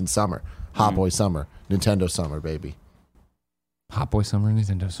consistent summer, Hot Boy summer, Nintendo summer, baby. Hot Boy Summer,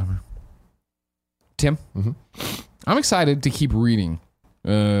 Nintendo Summer. Tim, I'm excited to keep reading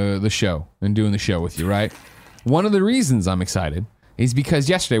the show and doing the show with you, right? One of the reasons I'm excited is because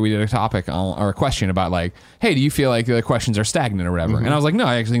yesterday we did a topic or a question about like, hey, do you feel like the questions are stagnant or whatever? And I was like, no,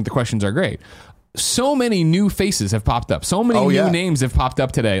 I actually think the questions are great. So many new faces have popped up. So many new names have popped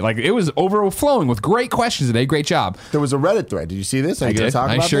up today. Like, it was overflowing with great questions today. Great job. There was a Reddit thread. Did you see this? Are you going to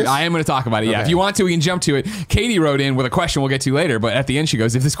talk about this? I am going to talk about it. Yeah. If you want to, we can jump to it. Katie wrote in with a question we'll get to later, but at the end she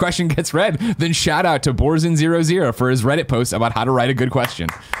goes, if this question gets read, then shout out to Borzen00 for his Reddit post about how to write a good question.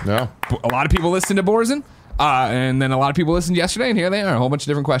 No. A lot of people listen to Borzen. And then a lot of people listened yesterday, and here they are, a whole bunch of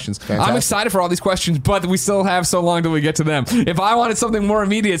different questions. Fantastic. I'm excited for all these questions, but we still have so long till we get to them. If I wanted something more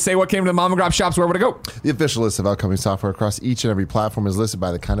immediate, say what came to the Mom and Grop shops, where would I go? The official list of upcoming software across each and every platform is listed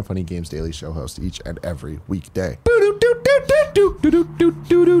by the Kind of Funny Games Daily Show host each and every weekday.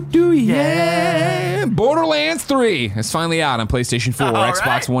 Yeah. Borderlands 3 is finally out on PlayStation 4,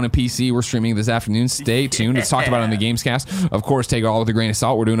 Xbox One, and PC. We're streaming this afternoon. Stay tuned. It's talked about on the Gamescast. Of course, take it all with a grain of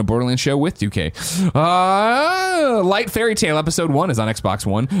salt. We're doing a Borderlands show with 2K. Light Fairy Tale Episode 1 is on Xbox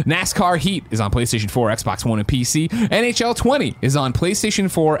One. NASCAR Heat is on PlayStation 4, Xbox One, and PC. NHL 20 is on PlayStation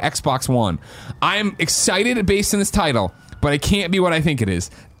 4, Xbox One. I'm excited based on this title, but it can't be what I think it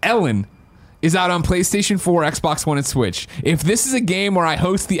is. Ellen is out on PlayStation 4, Xbox One, and Switch. If this is a game where I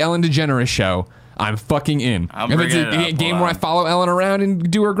host the Ellen DeGeneres show, I'm fucking in. If it's a game where I follow Ellen around and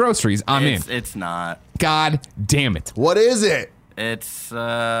do her groceries, I'm in. It's not. God damn it. What is it? It's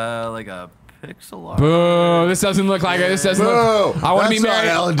like a pixel art. Boo! This doesn't look like it. This doesn't look. I want to be married.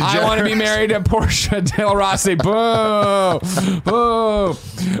 I want to be married to Portia De La Rossi. Boo! Boo!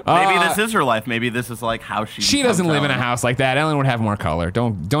 Maybe this is her life. Maybe this is like how she. She doesn't live in a house like that. Ellen would have more color.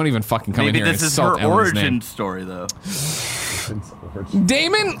 Don't even fucking come in here and insult Ellen's name. Maybe this is her origin story, though.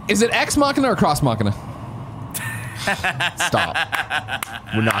 Damon, is it Ex Machina or Cross Machina? Stop.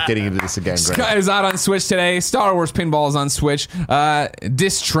 We're not getting into this again, Greg. Sky is out on Switch today. Star Wars Pinball is on Switch.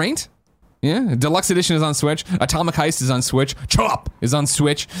 Distraint? Yeah, Deluxe Edition is on Switch. Atomic Heist is on Switch. Chop is on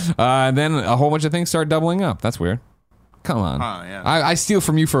Switch. And then a whole bunch of things start doubling up. That's weird. Come on. Yeah. I steal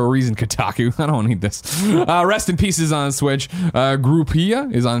from you for a reason, Kotaku. I don't need this. Rest in Peace is on Switch.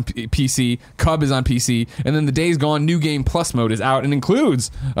 Groupia is on PC. Cub is on PC. And then the Days Gone New Game Plus mode is out and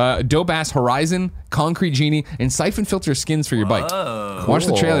includes dope-ass Horizon, Concrete Genie, and Siphon Filter skins for your bike. Watch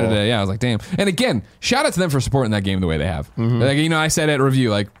the trailer today. Yeah, I was like, damn. And again, shout out to them for supporting that game the way they have. Like, you know, I said at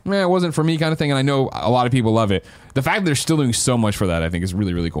review, like, it wasn't for me kind of thing, and I know a lot of people love it. The fact that they're still doing so much for that, I think, is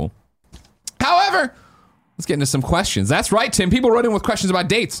really, really cool. However, let's get into some questions. That's right, Tim. People wrote in with questions about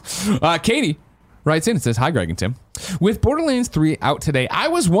dates. Katie writes in and says, hi, Greg and Tim. With Borderlands 3 out today, I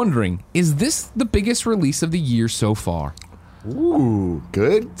was wondering, is this the biggest release of the year so far? Ooh,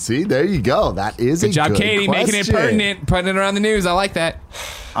 good. See, there you go. That is good a job, good Katie, question. making it pertinent, putting it around the news. I like that.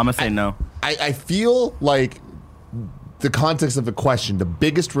 I'm going to say no. I feel like the context of the question, the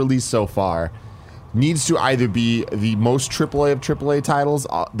biggest release so far, needs to either be the most AAA of AAA titles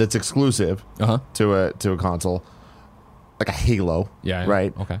that's exclusive to a console, like a Halo,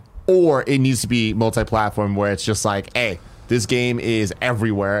 right? Okay. Or it needs to be multi-platform where it's just like, hey, this game is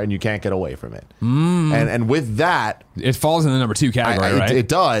everywhere and you can't get away from it. And with that, it falls in the number 2 category, right? It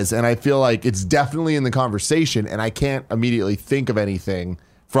does, and I feel like it's definitely in the conversation, and I can't immediately think of anything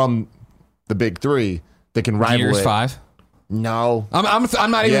from the big 3 that can rival Gears it. 5. No, I'm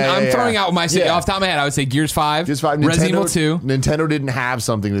not even. I'm throwing out my off the top of my head. I would say Gears 5, Resident Evil 2. Nintendo didn't have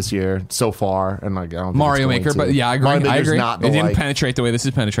something this year so far, and like I don't think Mario Maker, but yeah, I agree. Mario Maker's I agree. Not it didn't penetrate the way this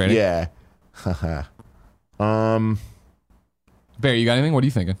is penetrating. Yeah. Barry, you got anything? What are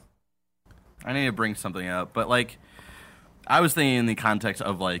you thinking? I need to bring something up, but like, I was thinking in the context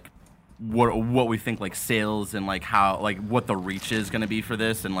of like what we think like sales and like how like what the reach is going to be for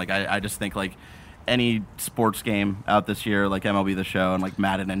this, and like I just think like any sports game out this year, like MLB The Show and like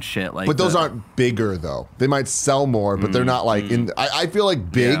Madden and shit, like. But those aren't bigger though. They might sell more, but they're not like in. I feel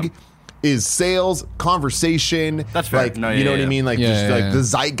like big. Is sales, conversation. That's fair. Like, you know what I mean? Like like the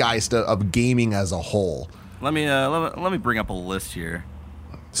zeitgeist of gaming as a whole. Let me bring up a list here.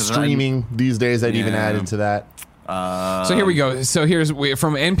 Streaming these days, I'd even add into that. So here we go. So here's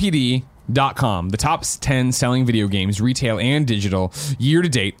from NPD.com, the top 10 selling video games, retail and digital, year to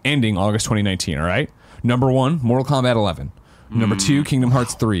date, ending August 2019. All right. Number 1, Mortal Kombat 11. Number 2, Kingdom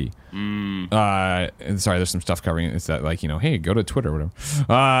Hearts 3. Sorry, there's some stuff covering it. It's that like, hey, go to Twitter or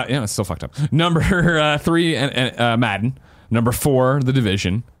whatever. It's still fucked up. Number 3, Madden. Number 4, The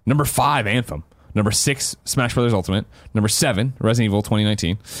Division. Number 5, Anthem. Number 6, Smash Bros. Ultimate. Number 7, Resident Evil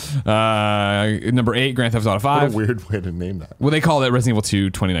 2019. Number 8, Grand Theft Auto 5. What a weird way to name that. Well, they call it Resident Evil 2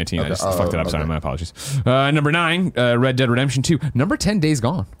 2019. Okay. I just fucked it up. Sorry, my apologies. Number 9, Red Dead Redemption 2. Number 10, Days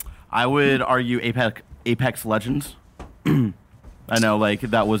Gone. I would argue Apex Legends. I know, like,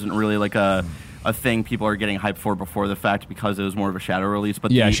 that wasn't really like a thing people are getting hyped for before the fact because it was more of a shadow release.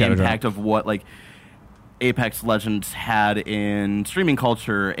 But the impact of what like Apex Legends had in streaming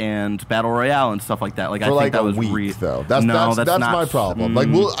culture and battle royale and stuff like that. Like, I think that was week, though. That's my problem. Like,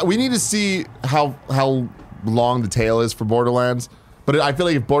 we need to see how long the tail is for Borderlands. But I feel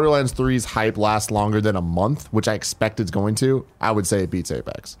like if Borderlands 3's hype lasts longer than a month, which I expect it's going to, I would say it beats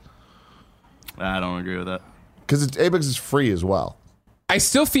Apex. I don't agree with that. Because Apex is free as well. I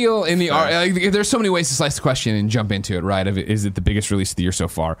still feel in the there's so many ways to slice the question and jump into it, right? Is it the biggest release of the year so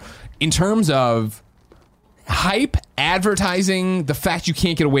far? In terms of hype, advertising, the fact you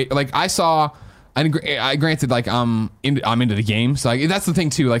can't get away. Like I saw, I granted, like I'm into the game, so like, that's the thing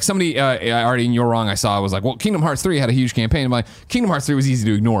too. Like somebody already in You're Wrong, I saw was like, well, Kingdom Hearts 3 had a huge campaign. I'm like, Kingdom Hearts 3 was easy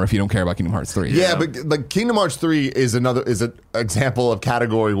to ignore if you don't care about Kingdom Hearts 3. Yeah, but like Kingdom Hearts 3 is an example of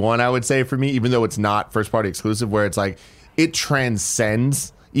category 1, I would say, for me, even though it's not first party exclusive, where it's like it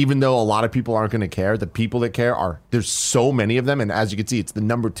transcends. Even though a lot of people aren't going to care, the people that care there's so many of them, and as you can see, it's the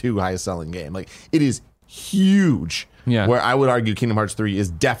number 2 highest selling game. Like it is huge. Yeah. Where I would argue Kingdom Hearts 3 is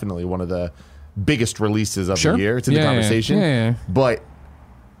definitely one of the biggest releases of the year. It's in the conversation. Yeah. But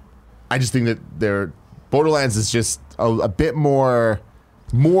I just think that Borderlands is just a bit more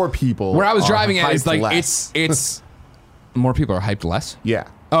people. Where I was driving at is like it's more people are hyped less. Yeah.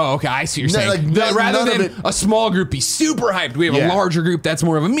 Oh, okay. I see what you're saying. Rather than a small group be super hyped, we have a larger group that's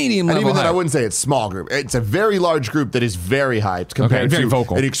more of a medium level. And even then I wouldn't say it's small group. It's a very large group that is very hyped compared to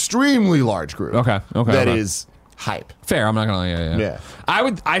vocal. An extremely large group. That is hype. Fair. I'm not gonna. Yeah.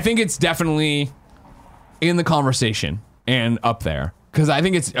 I think it's definitely in the conversation and up there. Because I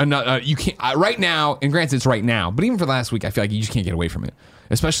think it's you can't right now, and granted it's right now, but even for last week, I feel like you just can't get away from it.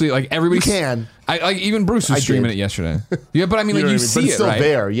 Especially like everybody can. Like even Bruce was streaming it yesterday. Yeah, but I mean, like you see it's still right?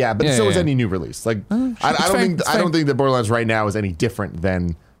 there. Yeah, but so is any new release. Like I don't think that Borderlands right now is any different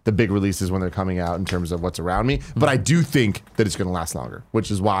than the big releases when they're coming out in terms of what's around me. But I do think that it's going to last longer,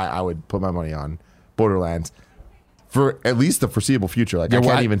 which is why I would put my money on Borderlands for at least the foreseeable future. Like I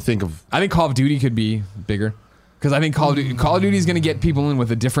can't even think of. I think Call of Duty could be bigger. Because I think Call of Duty is going to get people in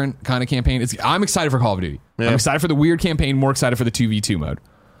with a different kind of campaign. I'm excited for Call of Duty. Yeah. I'm excited for the weird campaign, more excited for the 2v2 mode.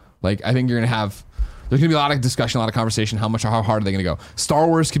 Like, I think there's going to be a lot of discussion, a lot of conversation. How hard are they going to go? Star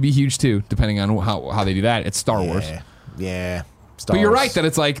Wars could be huge too, depending on how they do that. It's Star Wars. Yeah. But you're right that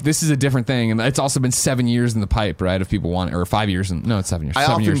it's like, this is a different thing. And it's also been 7 years in the pipe, right? If people want it, or 5 years. No, it's 7 years. I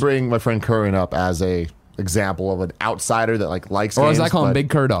often bring my friend Curran up as a example of an outsider that likes or games. Or as I call him,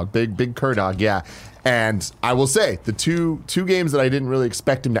 Big Cur Dog. Big Cur Dog, yeah. And I will say the two games that I didn't really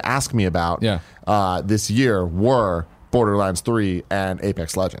expect him to ask me about this year were Borderlands 3 and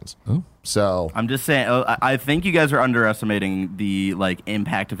Apex Legends. Ooh. So I'm just saying, I think you guys are underestimating the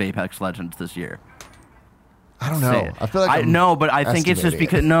impact of Apex Legends this year. I don't know. I feel like but I think it's just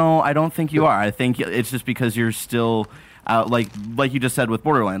because I don't think you are. I think it's just because you're still like you just said with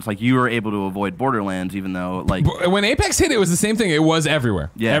Borderlands, like you were able to avoid Borderlands even though when Apex hit, it was the same thing. It was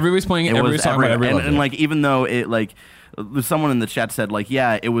everywhere. Yeah, everybody's playing it. Everybody's talking about it. And like even though it someone in the chat said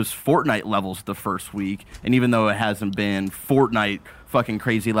it was Fortnite levels the first week, and even though it hasn't been Fortnite fucking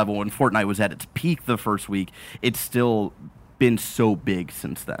crazy level when Fortnite was at its peak the first week, it's still been so big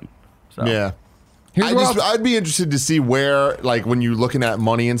since then. So yeah. I'd be interested to see where, when you're looking at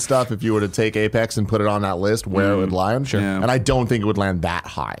money and stuff, if you were to take Apex and put it on that list, where it would land. Sure. Yeah. And I don't think it would land that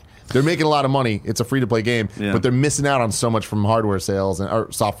high. They're making a lot of money. It's a free-to-play game, but they're missing out on so much from hardware sales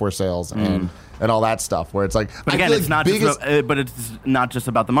or software sales and all that stuff. Where it's like, but again, it's not but it's not just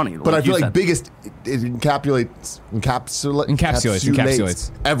about the money. But I feel like biggest it encapsulates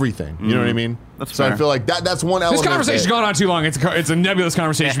everything. You know what I mean? That's so fair. I feel like that's one element. This conversation's gone on too long. It's a nebulous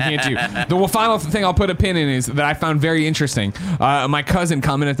conversation. We can't do. The final thing I'll put a pin in is that I found very interesting. My cousin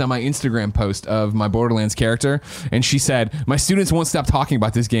commented on my Instagram post of my Borderlands character, and she said, "My students won't stop talking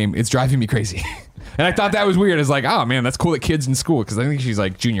about this game. It's driving me crazy." And I thought that was weird. It's like, oh man, that's cool that kids in school, because I think she's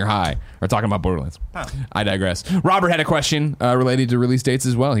junior high are talking about Borderlands. Huh. I digress. Robert had a question related to release dates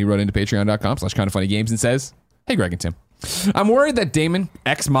as well. He wrote into patreon.com/kindoffunnygames and says, "Hey Greg and Tim, I'm worried that Daemon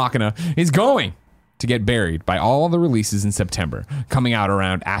X Machina is going to get buried by all the releases in September, coming out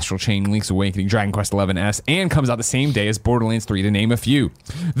around Astral Chain, Link's Awakening, Dragon Quest XI-S, and comes out the same day as Borderlands 3, to name a few.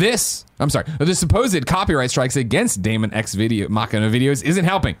 The supposed copyright strikes against Daemon X Machina videos isn't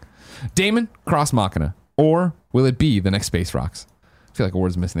helping. Daemon Cross Machina, or will it be the next Space Rocks?" I feel like a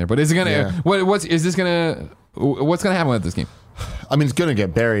word's missing there, but is it gonna? Yeah. What's gonna happen with this game? I mean, it's going to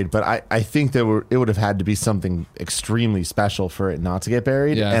get buried, but I think it would have had to be something extremely special for it not to get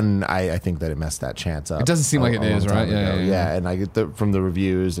buried, and I think that it messed that chance up. It doesn't seem like it is, right? Yeah, and I get from the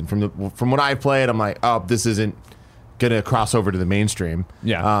reviews and from what I played, I'm like, oh, this isn't going to cross over to the mainstream.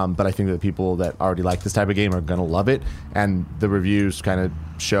 Yeah. But I think that people that already like this type of game are going to love it, and the reviews kind of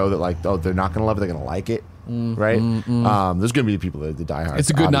show that they're not going to love it, they're going to like it. Right? There's going to be people that die hard.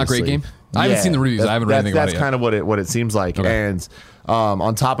 It's a good, obviously. Not great game. I haven't seen the reviews. I haven't read anything about it yet. That's kind of what it seems like. Okay. And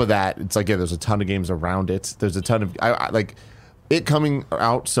on top of that, it's there's a ton of games around it. There's a ton of it coming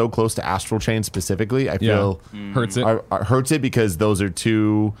out so close to Astral Chain specifically. I feel hurts it. Hurts it because those are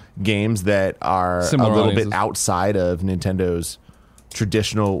two games that are similar a little bit outside of Nintendo's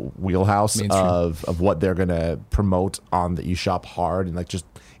traditional wheelhouse of what they're going to promote on the eShop hard and just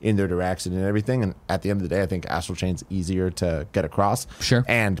in their direction and everything. And at the end of the day, I think Astral Chain's easier to get across. Sure.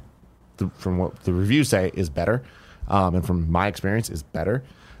 And from what the reviews say is better. And from my experience is better.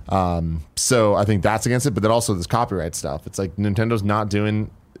 So I think that's against it. But then also this copyright stuff. It's like Nintendo's not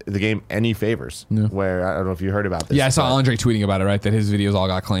doing the game any favors. No. Where I don't know if you heard about this. Yeah, I saw Andre tweeting about it, right? That his videos all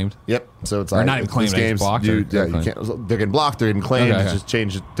got claimed. Yep. So it's or not even claimed, games blocked. You can't. They're getting blocked. They're getting claimed. Okay. It's just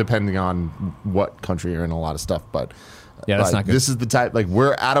changed depending on what country you're in. A lot of stuff, but. Yeah, that's not good. This is the type,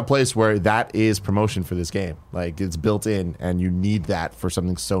 we're at a place where that is promotion for this game. It's built in, and you need that for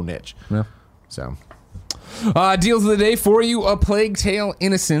something so niche. Yeah. So. Deals of the day for you. A Plague Tale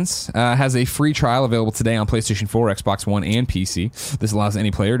Innocence has a free trial available today on PlayStation 4, Xbox One, and PC. This allows any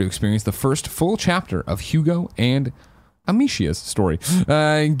player to experience the first full chapter of Hugo and Amicia's story,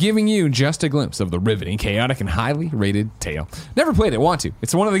 giving you just a glimpse of the riveting, chaotic, and highly rated tale. Never played it, want to.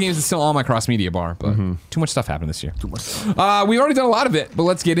 It's one of the games that's still on my cross-media bar, but too much stuff happened this year. We've already done a lot of it, but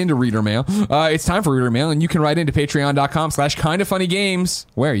let's get into Reader Mail. It's time for Reader Mail, and you can write into patreon.com/kindoffunnygames,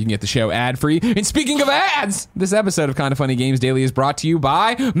 where you can get the show ad-free. And speaking of ads, this episode of Kind of Funny Games Daily is brought to you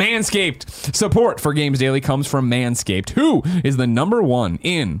by Manscaped. Support for Games Daily comes from Manscaped, who is the #1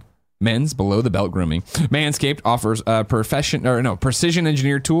 in men's below-the-belt grooming. Manscaped offers precision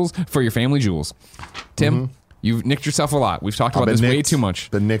engineered tools for your family jewels. Tim, you've nicked yourself a lot. We've talked about this way too much.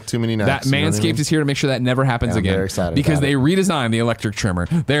 Been nicked too many nights. That Manscaped is here to make sure that never happens again. I'm very excited because they redesigned the electric trimmer.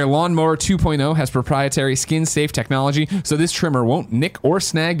 Their Lawnmower 2.0 has proprietary skin-safe technology, so this trimmer won't nick or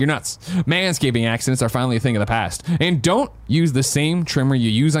snag your nuts. Manscaping accidents are finally a thing of the past. And don't use the same trimmer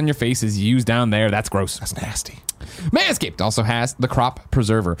you use on your face as you use down there. That's gross. That's nasty. Manscaped also has the Crop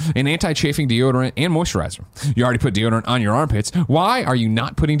Preserver, an anti-chafing deodorant and moisturizer. You already put deodorant on your armpits. Why are you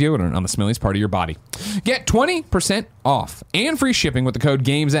not putting deodorant on the smelliest part of your body? Get 20% off and free shipping with the code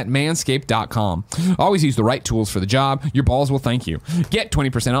GAMES at manscaped.com. Always use the right tools for the job. Your balls will thank you. Get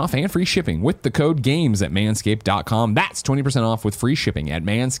 20% off and free shipping with the code GAMES at manscaped.com. That's 20% off with free shipping at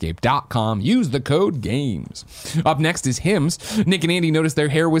manscaped.com. Use the code GAMES. Up next is Hims. Nick and Andy noticed their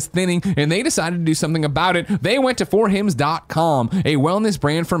hair was thinning, and they decided to do something about it. They went to to forhims.com, a wellness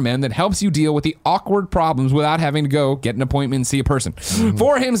brand for men that helps you deal with the awkward problems without having to go get an appointment and see a person.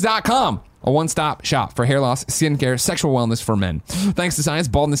 Forhims.com. A one-stop shop for hair loss, skincare, sexual wellness for men. Thanks to science,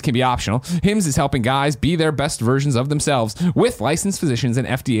 baldness can be optional. Hims is helping guys be their best versions of themselves with licensed physicians and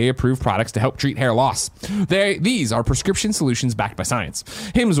FDA-approved products to help treat hair loss. These are prescription solutions backed by science.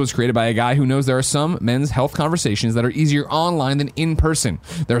 Hims was created by a guy who knows there are some men's health conversations that are easier online than in person.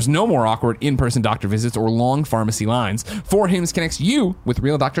 There's no more awkward in-person doctor visits or long pharmacy lines. 4Hims connects you with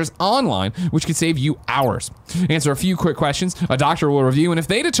real doctors online, which could save you hours. Answer a few quick questions, a doctor will review, and if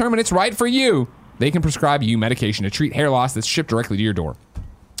they determine it's right for you, they can prescribe you medication to treat hair loss that's shipped directly to your door.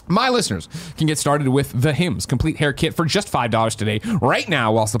 My listeners can get started with the Hims Complete Hair Kit for just $5 today, right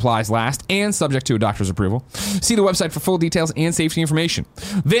now while supplies last and subject to a doctor's approval. See the website for full details and safety information.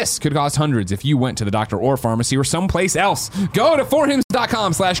 This could cost hundreds if you went to the doctor or pharmacy or someplace else. Go to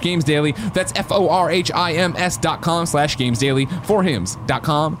forhims.com/gamesdaily. That's FORHIMS.com/gamesdaily.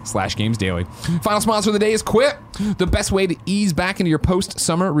 Forhims.com/gamesdaily. Final sponsor of the day is Quip. The best way to ease back into your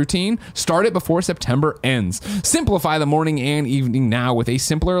post-summer routine, start it before September ends. Simplify the morning and evening now with a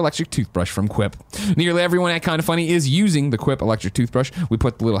simpler electric toothbrush from Quip. Nearly everyone at Kinda Funny is using the Quip electric toothbrush. We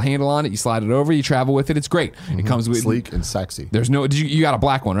put the little handle on it, you slide it over, you travel with it. It's great. It comes with sleek and sexy. There's no. You got a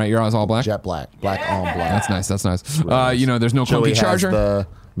black one, right? Your eyes all black. Jet black on black. That's nice. That's nice. Really nice. There's no clunky charger. Has the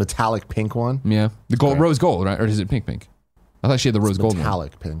metallic pink one. Yeah, the gold, rose gold, right? Or is it pink? I thought she had the rose gold one.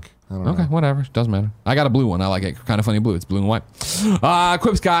 Metallic pink. Okay, whatever. Doesn't matter. I got a blue one. I like it. Kinda Funny blue. It's blue and white.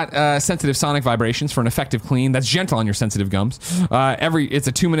 Quip's got sensitive sonic vibrations for an effective clean that's gentle on your sensitive gums. It's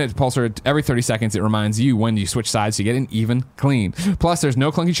a 2-minute pulser. Every 30 seconds, it reminds you when you switch sides to get an even clean. Plus, there's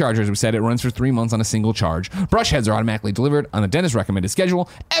no clunky charger. As we said, it runs for 3 months on a single charge. Brush heads are automatically delivered on a dentist recommended schedule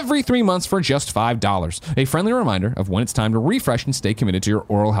every 3 months for just $5. A friendly reminder of when it's time to refresh and stay committed to your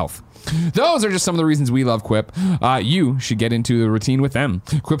oral health. Those are just some of the reasons we love Quip. You should get into the routine with them.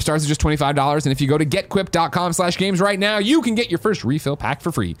 Quip starts at just $25, and if you go to getquip.com/games right now, you can get your first refill pack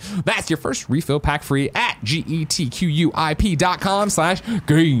for free. That's your first refill pack free at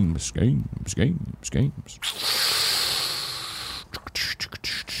getquip.com/games.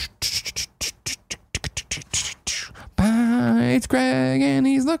 It's Greg, and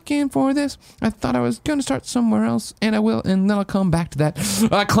he's looking for this. I thought I was going to start somewhere else, and I will, and then I'll come back to that.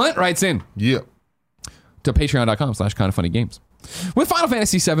 Clint writes in. Yeah. To patreon.com/kindoffunnygames. With Final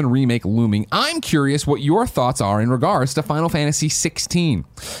Fantasy VII Remake looming, I'm curious what your thoughts are in regards to Final Fantasy XVI.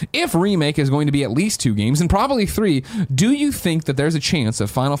 If Remake is going to be at least 2 games, and probably 3, do you think that there's a chance of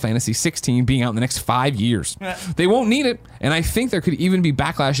Final Fantasy XVI being out in the next 5 years? They won't need it, and I think there could even be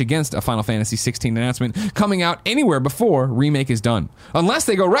backlash against a Final Fantasy XVI announcement coming out anywhere before Remake is done. Unless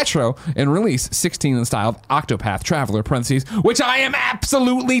they go retro and release 16 in the style of Octopath Traveler, parentheses, which I am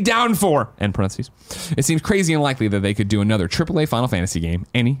absolutely down for, end parentheses. It seems crazy unlikely that they could do another AAA Final Fantasy game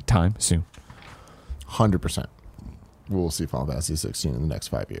anytime soon. 100%. We'll see Final Fantasy 16 in the next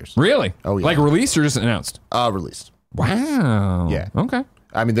 5 years. Really? Oh, yeah. Like released or just announced? Released. Wow. Yeah. Okay.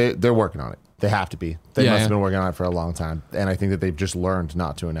 I mean, they're working on it. They have to be. They must have been working on it for a long time. And I think that they've just learned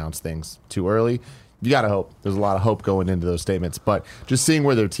not to announce things too early. You got to hope. There's a lot of hope going into those statements. But just seeing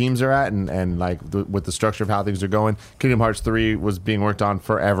where their teams are at and like with the structure of how things are going, Kingdom Hearts 3 was being worked on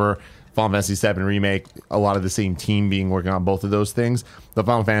forever. Final Fantasy VII Remake, a lot of the same team being working on both of those things. The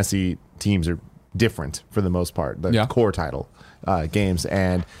Final Fantasy teams are different for the most part. The core title games.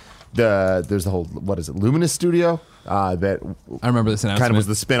 And there's the whole, what is it, Luminous Studio? That I remember this announcement. Kind of was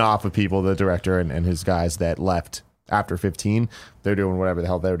the spin-off of people, the director and his guys that left after 15. They're doing whatever the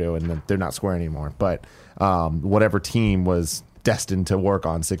hell they're doing. They're not Square anymore. But whatever team was destined to work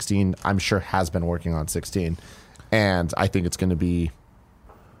on 16, I'm sure has been working on 16. And I think it's going to be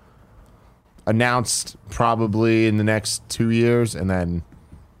announced probably in the next 2 years, and then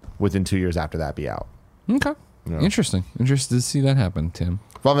within 2 years after that be out. Okay. Interesting. Interested to see that happen, Tim.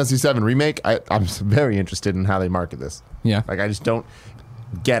 Final Fantasy VII Remake, I'm very interested in how they market this. Yeah. Like, I just don't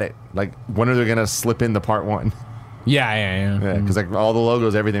get it. Like, when are they going to slip in the part 1? Yeah. Because like all the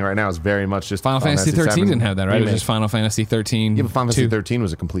logos, everything right now is very much just Final Fantasy 13 didn't have that, right? Remake. It was just Final Fantasy 13. Yeah, but Final Fantasy 13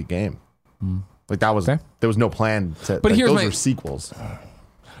 was a complete game. Like, that was, there was no plan to, but like, those were sequels.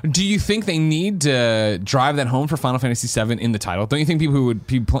 Do you think they need to drive that home for Final Fantasy VII in the title? Don't you think people who would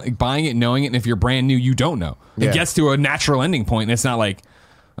be buying it, knowing it, and if you're brand new, you don't know? It gets to a natural ending point, and it's not like,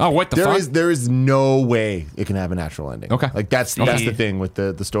 oh, what the fuck? There is no way it can have a natural ending. Okay. Like, that's the thing with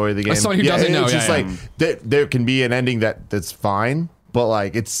the story of the game. As someone who doesn't know, it's just like, there can be an ending that's fine, but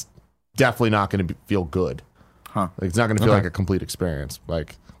like, it's definitely not going to feel good. Like, it's not going to feel like a complete experience.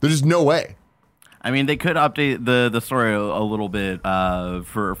 Like, there's just no way. I mean, they could update the story a little bit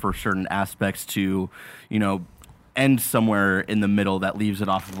for certain aspects to, end somewhere in the middle that leaves it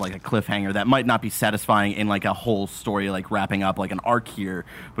off of like a cliffhanger that might not be satisfying in like a whole story, like wrapping up like an arc here,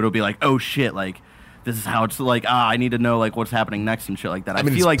 but it'll be like, oh shit, like this is how it's like, I need to know like what's happening next and shit like that. I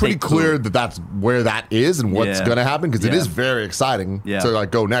mean, feel it's pretty clear that that's where that is and what's going to happen, because it is very exciting to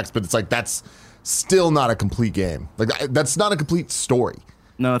like go next, but it's like that's still not a complete game. Like that's not a complete story.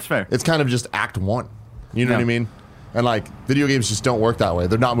 No, that's fair. It's kind of just act one. You know what I mean? And like video games just don't work that way.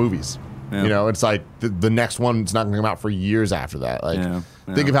 They're not movies. Yeah. You know, it's like the next one's not going to come out for years after that. Like,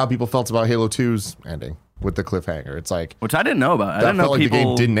 think of how people felt about Halo 2's ending with the cliffhanger. It's like, which I didn't know about. I didn't know felt like the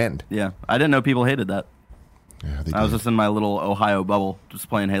game didn't end. Yeah, I didn't know people hated that. Yeah, I was just in my little Ohio bubble, just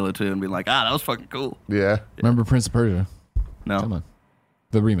playing Halo 2 and being like, that was fucking cool. Yeah. Remember Prince of Persia? No. Come on.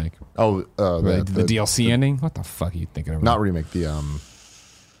 The remake. Oh, the DLC ending? What the fuck are you thinking of? Not remake, the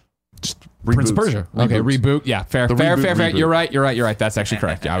just Prince of Persia. Reboots. Okay, reboot. Yeah, fair. Reboot. You're right. That's actually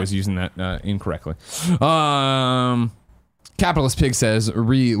correct. Yeah, I was using that incorrectly. Capitalist Pig says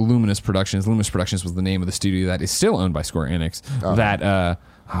Luminous Productions. Luminous Productions was the name of the studio that is still owned by Square Enix. That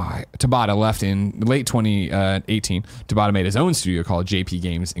Tabata left in late 2018. Tabata made his own studio called JP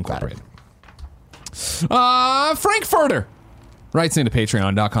Games Incorporated. Frankfurter writes into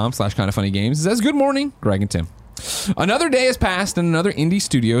patreon.com/kindoffunnygames. Says, good morning, Greg and Tim. Another day has passed and another indie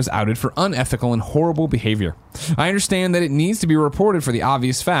studio is outed for unethical and horrible behavior. I understand that it needs to be reported for the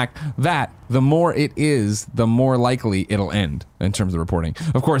obvious fact that the more it is, the more likely it'll end in terms of reporting.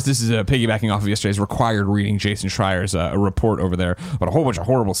 Of course, this is piggybacking off of yesterday's required reading Jason Schreier's report over there about a whole bunch of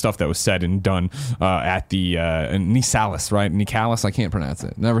horrible stuff that was said and done at the Nicalis, right? Nicalis, I can't pronounce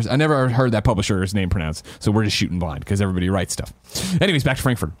it. I never heard that publisher's name pronounced, so we're just shooting blind because everybody writes stuff. Anyways, back to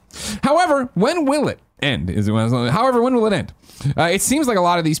Frankfurt. However, when will it end? However, when will it end? It seems like a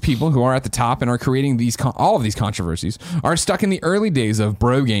lot of these people who are at the top and are creating all of these controversies are stuck in the early days of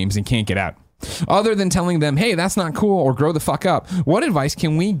bro games and can't get out. Other than telling them, hey, that's not cool, or grow the fuck up, what advice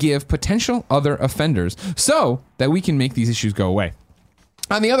can we give potential other offenders so that we can make these issues go away?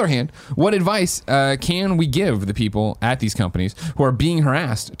 On the other hand, what advice can we give the people at these companies who are being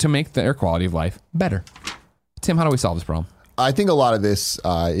harassed to make their quality of life better? Tim, how do we solve this problem? I think a lot of this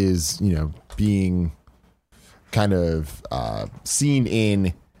is, being kind of seen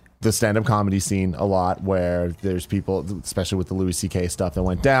in the stand-up comedy scene a lot, where there's people, especially with the Louis C.K. stuff that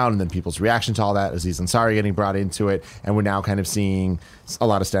went down, and then people's reaction to all that, Aziz Ansari getting brought into it, and we're now kind of seeing a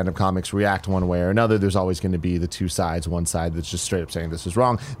lot of stand-up comics react one way or another. There's always going to be the two sides, one side that's just straight up saying this is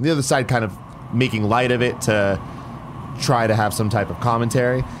wrong, and the other side kind of making light of it to try to have some type of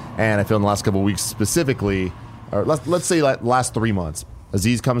commentary. And I feel in the last couple of weeks specifically, or let's say like last 3 months,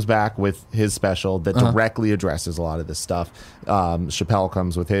 Aziz comes back with his special that directly addresses a lot of this stuff. Chappelle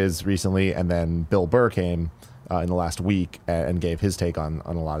comes with his recently, and then Bill Burr came in the last week and gave his take on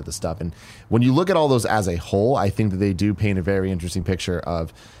a lot of this stuff. And when you look at all those as a whole, I think that they do paint a very interesting picture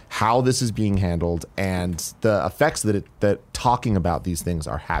of how this is being handled and the effects that talking about these things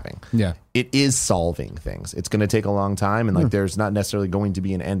are having. Yeah. It is solving things. It's going to take a long time, and there's not necessarily going to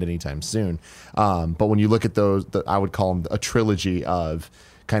be an end anytime soon. But when you look at those, I would call them a trilogy of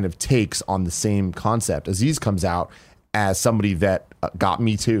kind of takes on the same concept. Aziz comes out as somebody that got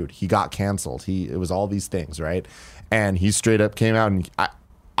Me Too'd. He got canceled. It was all these things, right? And he straight up came out, and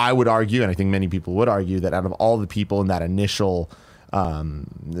I would argue, and I think many people would argue, that out of all the people in that initial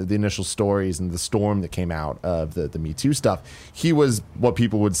the initial stories and the storm that came out of the Me Too stuff, he was what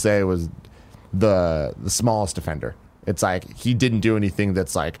people would say was the smallest offender. It's like he didn't do anything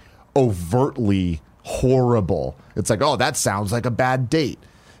that's like overtly horrible. It's like, oh, that sounds like a bad date.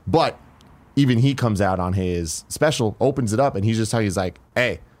 But even he comes out on his special, opens it up, and he's like,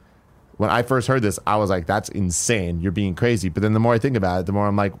 hey, when I first heard this, I was like, that's insane. You're being crazy. But then the more I think about it, the more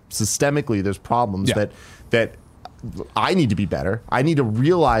I'm like, systemically, there's problems that I need to be better. I need to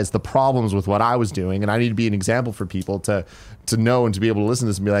realize the problems with what I was doing, and I need to be an example for people to know and to be able to listen to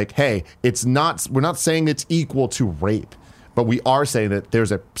this and be like, hey, we're not saying it's equal to rape, but we are saying that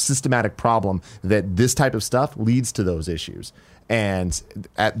there's a systematic problem that this type of stuff leads to those issues. And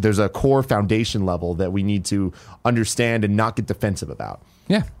there's a core foundation level that we need to understand and not get defensive about.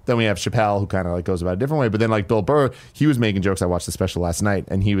 Yeah. Then we have Chappelle, who kind of like goes about it a different way. But then like Bill Burr, he was making jokes. I watched the special last night,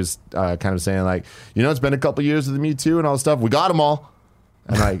 and he was kind of saying like, it's been a couple years of the Me Too and all this stuff. We got them all.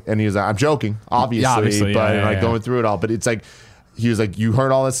 And he was like, I'm joking, obviously, but going through it all. But it's like, he was like, you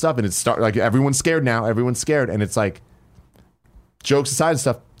heard all that stuff, and it's like everyone's scared now. Everyone's scared, and it's like, jokes aside and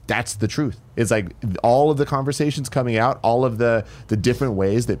stuff, that's the truth. It's like all of the conversations coming out, all of the different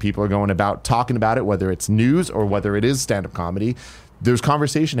ways that people are going about talking about it, whether it's news or whether it is stand-up comedy. There's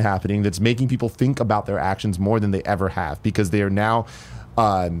conversation happening that's making people think about their actions more than they ever have, because they are now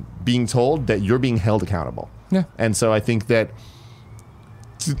being told that you're being held accountable. Yeah. And so I think that,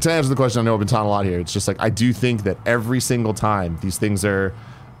 to answer the question, I know I've been talking a lot here. It's just like, I do think that every single time these things are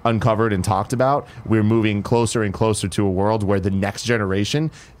uncovered and talked about, we're moving closer and closer to a world where the next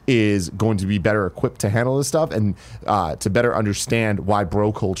generation is going to be better equipped to handle this stuff and to better understand why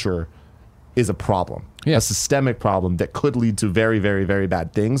bro culture is a problem, a systemic problem that could lead to very, very, very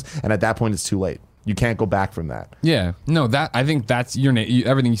bad things. And at that point, it's too late. You can't go back from that. Yeah, no, I think that's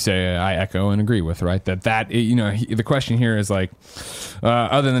everything you say. I echo and agree with. Right, the question here is like,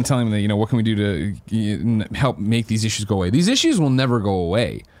 other than telling them that what can we do to help make these issues go away? These issues will never go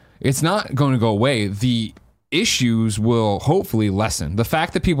away. It's not going to go away. The issues will hopefully lessen. The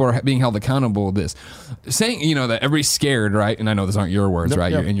fact that people are being held accountable, saying that everybody's scared, right? And I know those aren't your words,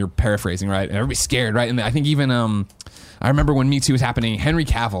 right? And you're paraphrasing, right? And everybody's scared, right? And I think even I remember when Me Too was happening, Henry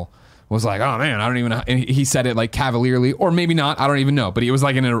Cavill was like, oh man, I don't even know. And he said it like cavalierly, or maybe not, I don't even know. But it was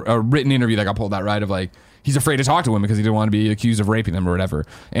like in a written interview that got pulled out, right? Of like, he's afraid to talk to women because he didn't want to be accused of raping them or whatever.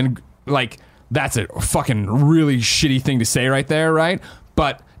 And like, that's a fucking really shitty thing to say right there, right?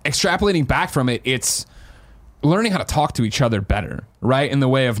 But extrapolating back from it, it's learning how to talk to each other better, right? In the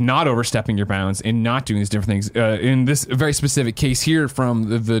way of not overstepping your bounds and not doing these different things. In this very specific case here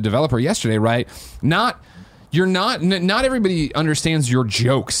from the developer yesterday, right? Not everybody understands your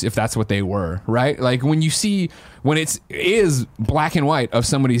jokes if that's what they were, right? Like when it is black and white of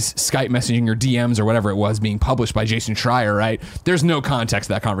somebody's Skype messaging or DMs or whatever it was being published by Jason Schreier, right? There's no context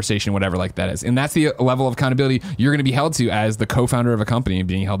to that conversation, whatever like that is. And that's the level of accountability you're going to be held to as the co-founder of a company and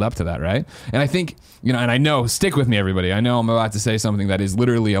being held up to that, right? And I think, and I know, stick with me everybody. I know I'm about to say something that is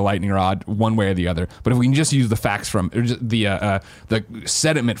literally a lightning rod one way or the other, but if we can just use the facts from the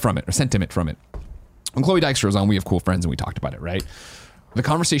sentiment from it. When Chloe Dykstra was on We Have Cool Friends and we talked about it, right? The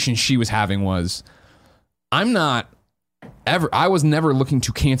conversation she was having was, I was never looking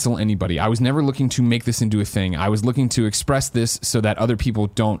to cancel anybody. I was never looking to make this into a thing. I was looking to express this so that other people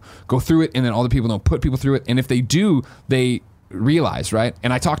don't go through it and then other people don't put people through it. And if they do, they realize, right?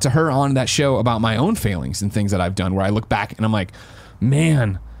 And I talked to her on that show about my own failings and things that I've done where I look back and I'm like,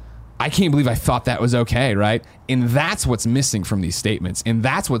 man, I can't believe I thought that was okay, right? And that's what's missing from these statements. And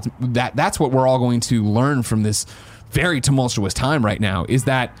that's what we're all going to learn from this very tumultuous time right now, is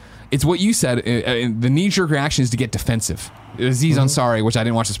that it's what you said, the knee-jerk reaction is to get defensive. Aziz Ansari, which I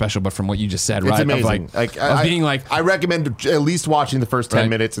didn't watch the special, but from what you just said, right? It's amazing. I recommend at least watching the first 10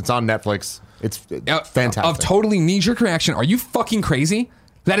 minutes. It's on Netflix. It's fantastic. Of totally knee-jerk reaction. Are you fucking crazy?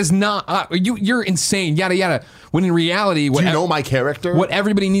 That is not you're insane. Yada yada. When in reality, do you know my character? What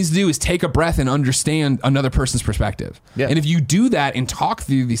everybody needs to do is take a breath and understand another person's perspective. Yeah. And if you do that and talk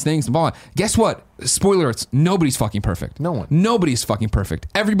through these things, guess what? Spoiler alerts, nobody's fucking perfect. No one. Nobody's fucking perfect.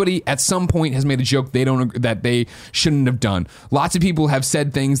 Everybody at some point has made a joke that they shouldn't have done. Lots of people have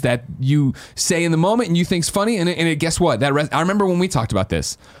said things that you say in the moment and you think's funny, and guess what? I remember when we talked about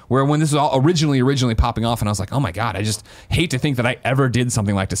this, where when this was all originally popping off, and I was like, oh my God, I just hate to think that I ever did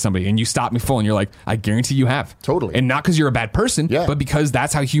something like to somebody, and you stopped me full, and you're like, I guarantee you have. Totally. And not because you're a bad person, but because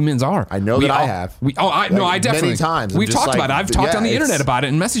that's how humans are. I know I have. I definitely. Many times. We've talked about it. I've talked on the internet about it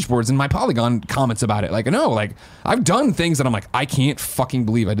in message boards and my Polygon comments about it. I've done things that I'm like, I can't fucking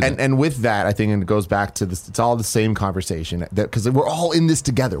believe I did that. And with that, I think it goes back to this, it's all the same conversation, because we're all in this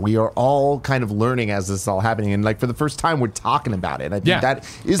together. We are all kind of learning as this is all happening. And for the first time, we're talking about it. And I think that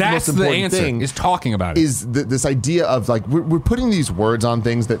is the most important thing. Is talking about it. Is this idea of we're putting these words on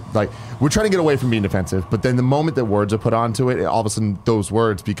things that we're trying to get away from being defensive, but then the moment that words are put onto it, all of a sudden those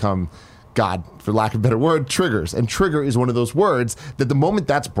words become, God, for lack of a better word, triggers. And trigger is one of those words that the moment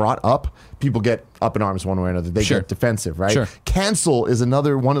that's brought up, people get up in arms one way or another. They get defensive, right? Sure. Cancel is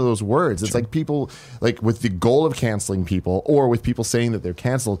another one of those words. It's like people, with the goal of canceling people, or with people saying that they're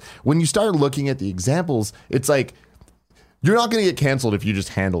canceled, when you start looking at the examples, it's like, you're not going to get canceled if you just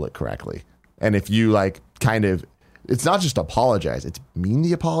handle it correctly. And if you it's not just apologize, it's mean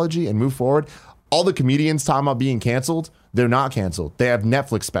the apology and move forward. All the comedians talking about being canceled, they're not canceled. They have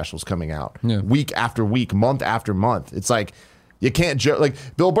Netflix specials coming out week after week, month after month. It's like, you can't joke.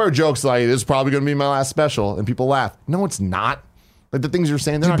 Bill Burr jokes this is probably going to be my last special, and people laugh. No, it's not. The things you're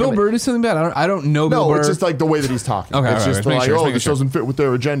saying, did Bill Burr do something bad? I don't know Bill Burr. No, it's just the way that he's talking. Okay, it's just this doesn't fit with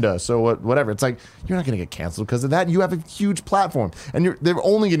their agenda. So whatever. It's like, you're not going to get canceled because of that. You have a huge platform, and they're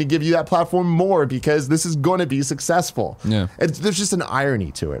only going to give you that platform more because this is going to be successful. Yeah, there's just an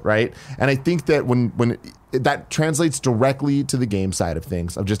irony to it, right? And I think that when that translates directly to the game side of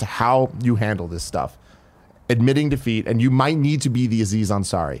things, of just how you handle this stuff. Admitting defeat, and you might need to be the Aziz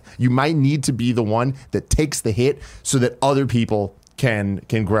Ansari. You might need to be the one that takes the hit so that other people can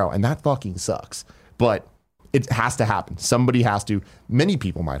grow, and that fucking sucks. But it has to happen. Somebody has to. Many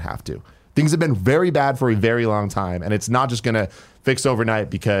people might have to. Things have been very bad for a very long time, and it's not just going to fix overnight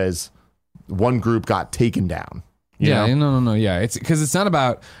because one group got taken down. No. Yeah, it's because it's not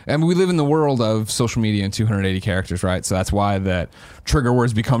about. I mean, we live in the world of social media and 280 characters, right? So that's why that trigger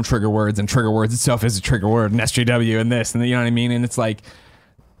words become trigger words, and trigger words itself is a trigger word, and SJW and this, and you know what I mean. And it's like,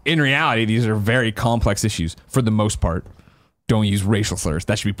 in reality, these are very complex issues for the most part. Don't use racial slurs.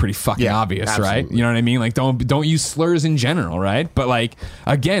 That should be pretty fucking obvious, absolutely. Right? You know what I mean? Like, don't use slurs in general, right? But like,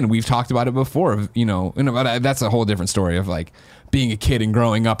 again, we've talked about it before. That's a whole different story of like being a kid and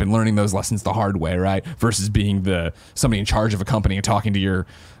growing up and learning those lessons the hard way, right? Versus being somebody in charge of a company and talking to your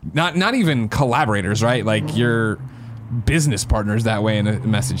not even collaborators, right? Like your business partners that way in a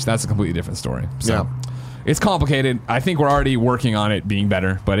message. That's a completely different story. So it's complicated. I think we're already working on it being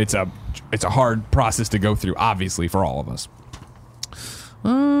better, but it's a hard process to go through, obviously, for all of us.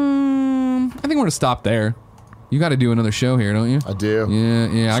 I think we're gonna stop there. You got to do another show here, don't you? I do.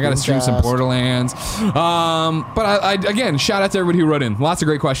 Yeah. I got to stream some Borderlands. But I again, shout out to everybody who wrote in. Lots of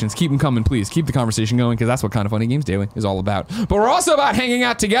great questions. Keep them coming, please. Keep the conversation going, because that's what Kind of Funny Games Daily is all about. But we're also about hanging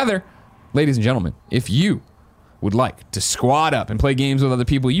out together, ladies and gentlemen. If you would like to squad up and play games with other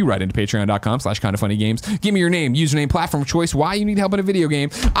people, you write into patreon.com/kindoffunnygames. Give me your name, username, platform of choice, why you need help in a video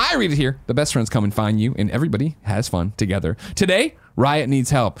game. I read it here. The best friends come and find you, and everybody has fun together. Today, Riot needs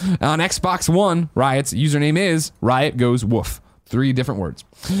help. On Xbox One, Riot's username is Riot Goes Woof. 3 different words.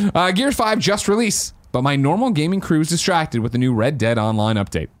 Gears 5 just released, but my normal gaming crew is distracted with the new Red Dead Online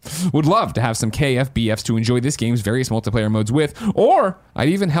update. Would love to have some KFBFs to enjoy this game's various multiplayer modes with, or I'd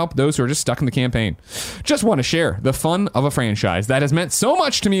even help those who are just stuck in the campaign. Just want to share the fun of a franchise that has meant so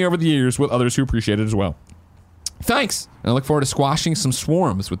much to me over the years with others who appreciate it as well. Thanks, and I look forward to squashing some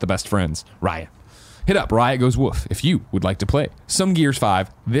swarms with the best friends, Riot. Hit up Riot Goes Woof if you would like to play some Gears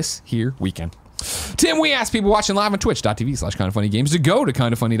 5 this here weekend. Tim, we asked people watching live on twitch.tv/kindoffunnygames to go to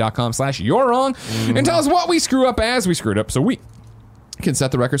kindoffunny.com/you'rewrong and tell us what we screw up as we screwed up, so we can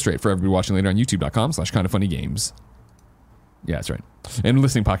set the record straight for everybody watching later on youtube.com/kindoffunnygames. Yeah, that's right. And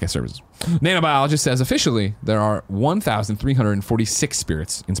listening podcast services. Nanobiologist says officially there are 1,346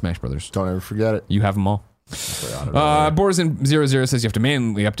 spirits in Smash Brothers. Don't ever forget it. You have them all. Borzen00 says you have to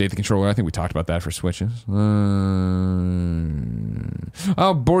manually update the controller. I think we talked about that for Switches.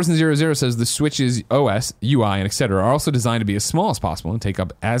 Borzen00 says the Switch's OS, UI, and etc. are also designed to be as small as possible and take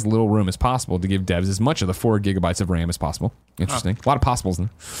up as little room as possible to give devs as much of the 4 gigabytes of RAM as possible. Interesting. A lot of possibles in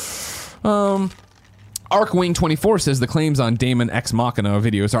there. Arcwing24 says the claims on Daemon Ex Machina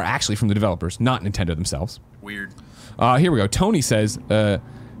videos are actually from the developers, not Nintendo themselves. Weird. Here we go. Tony says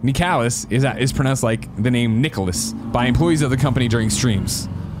Nicalis is pronounced like the name Nicholas by employees of the company during streams.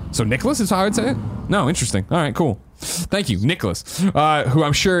 So Nicholas is how I would say it? No, interesting. All right, cool. Thank you, Nicholas, who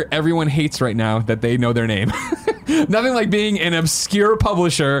I'm sure everyone hates right now that they know their name. Nothing like being an obscure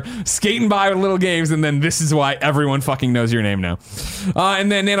publisher skating by with little games, and then this is why everyone fucking knows your name now. And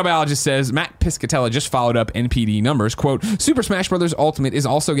then Nanobiologist says, Matt Piscatella just followed up NPD numbers. Quote, Super Smash Bros. Ultimate is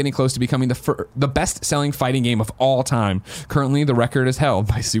also getting close to becoming the best-selling fighting game of all time. Currently, the record is held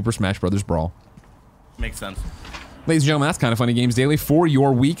by Super Smash Bros. Brawl. Makes sense. Ladies and gentlemen, that's Kind of Funny Games Daily for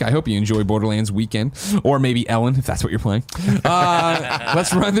your week. I hope you enjoy Borderlands weekend, or maybe Ellen, if that's what you're playing.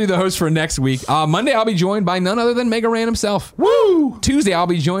 Let's run through the hosts for next week. Monday, I'll be joined by none other than Mega Ran himself. Woo! Tuesday, I'll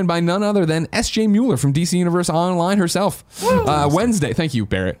be joined by none other than S.J. Mueller from DC Universe Online herself. Wednesday, thank you,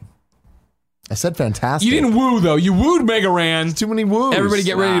 Barrett. I said fantastic. You didn't woo, though. You wooed Mega Ran. Too many woos. Everybody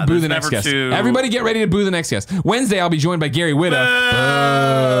get ready to boo the next guest. Everybody get ready to boo the next guest. Wednesday, I'll be joined by Gary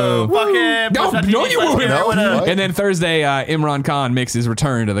Whitta. Fuck him. No, you wooed him. No. And then Thursday, Imran Khan makes his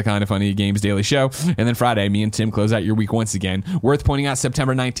return to the Kind of Funny Games Daily Show. And then Friday, me and Tim close out your week once again. Worth pointing out,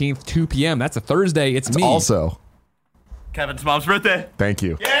 September 19th, 2 p.m. That's a Thursday. It's me. Also Kevin's mom's birthday. Thank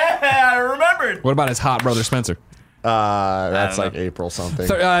you. Yeah, I remembered. What about his hot brother, Spencer? That's like April something.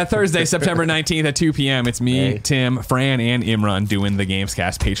 Thursday, September 19th at 2 p.m. It's me, Tim, Fran, and Imran doing the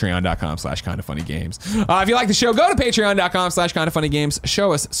Gamescast. Patreon.com/kindoffunnygames. If you like the show, go to Patreon.com/kindoffunnygames.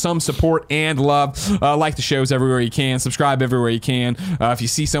 Show us some support and love. Like the shows everywhere you can. Subscribe everywhere you can. If you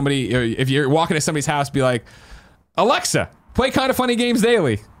see somebody, if you're walking to somebody's house, be like, Alexa, play Kind of Funny Games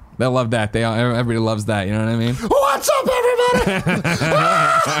Daily. They'll love that. Everybody loves that. You know what I mean? What's up, everybody?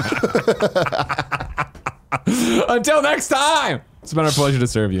 Until next time, it's been our pleasure to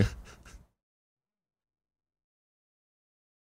serve you.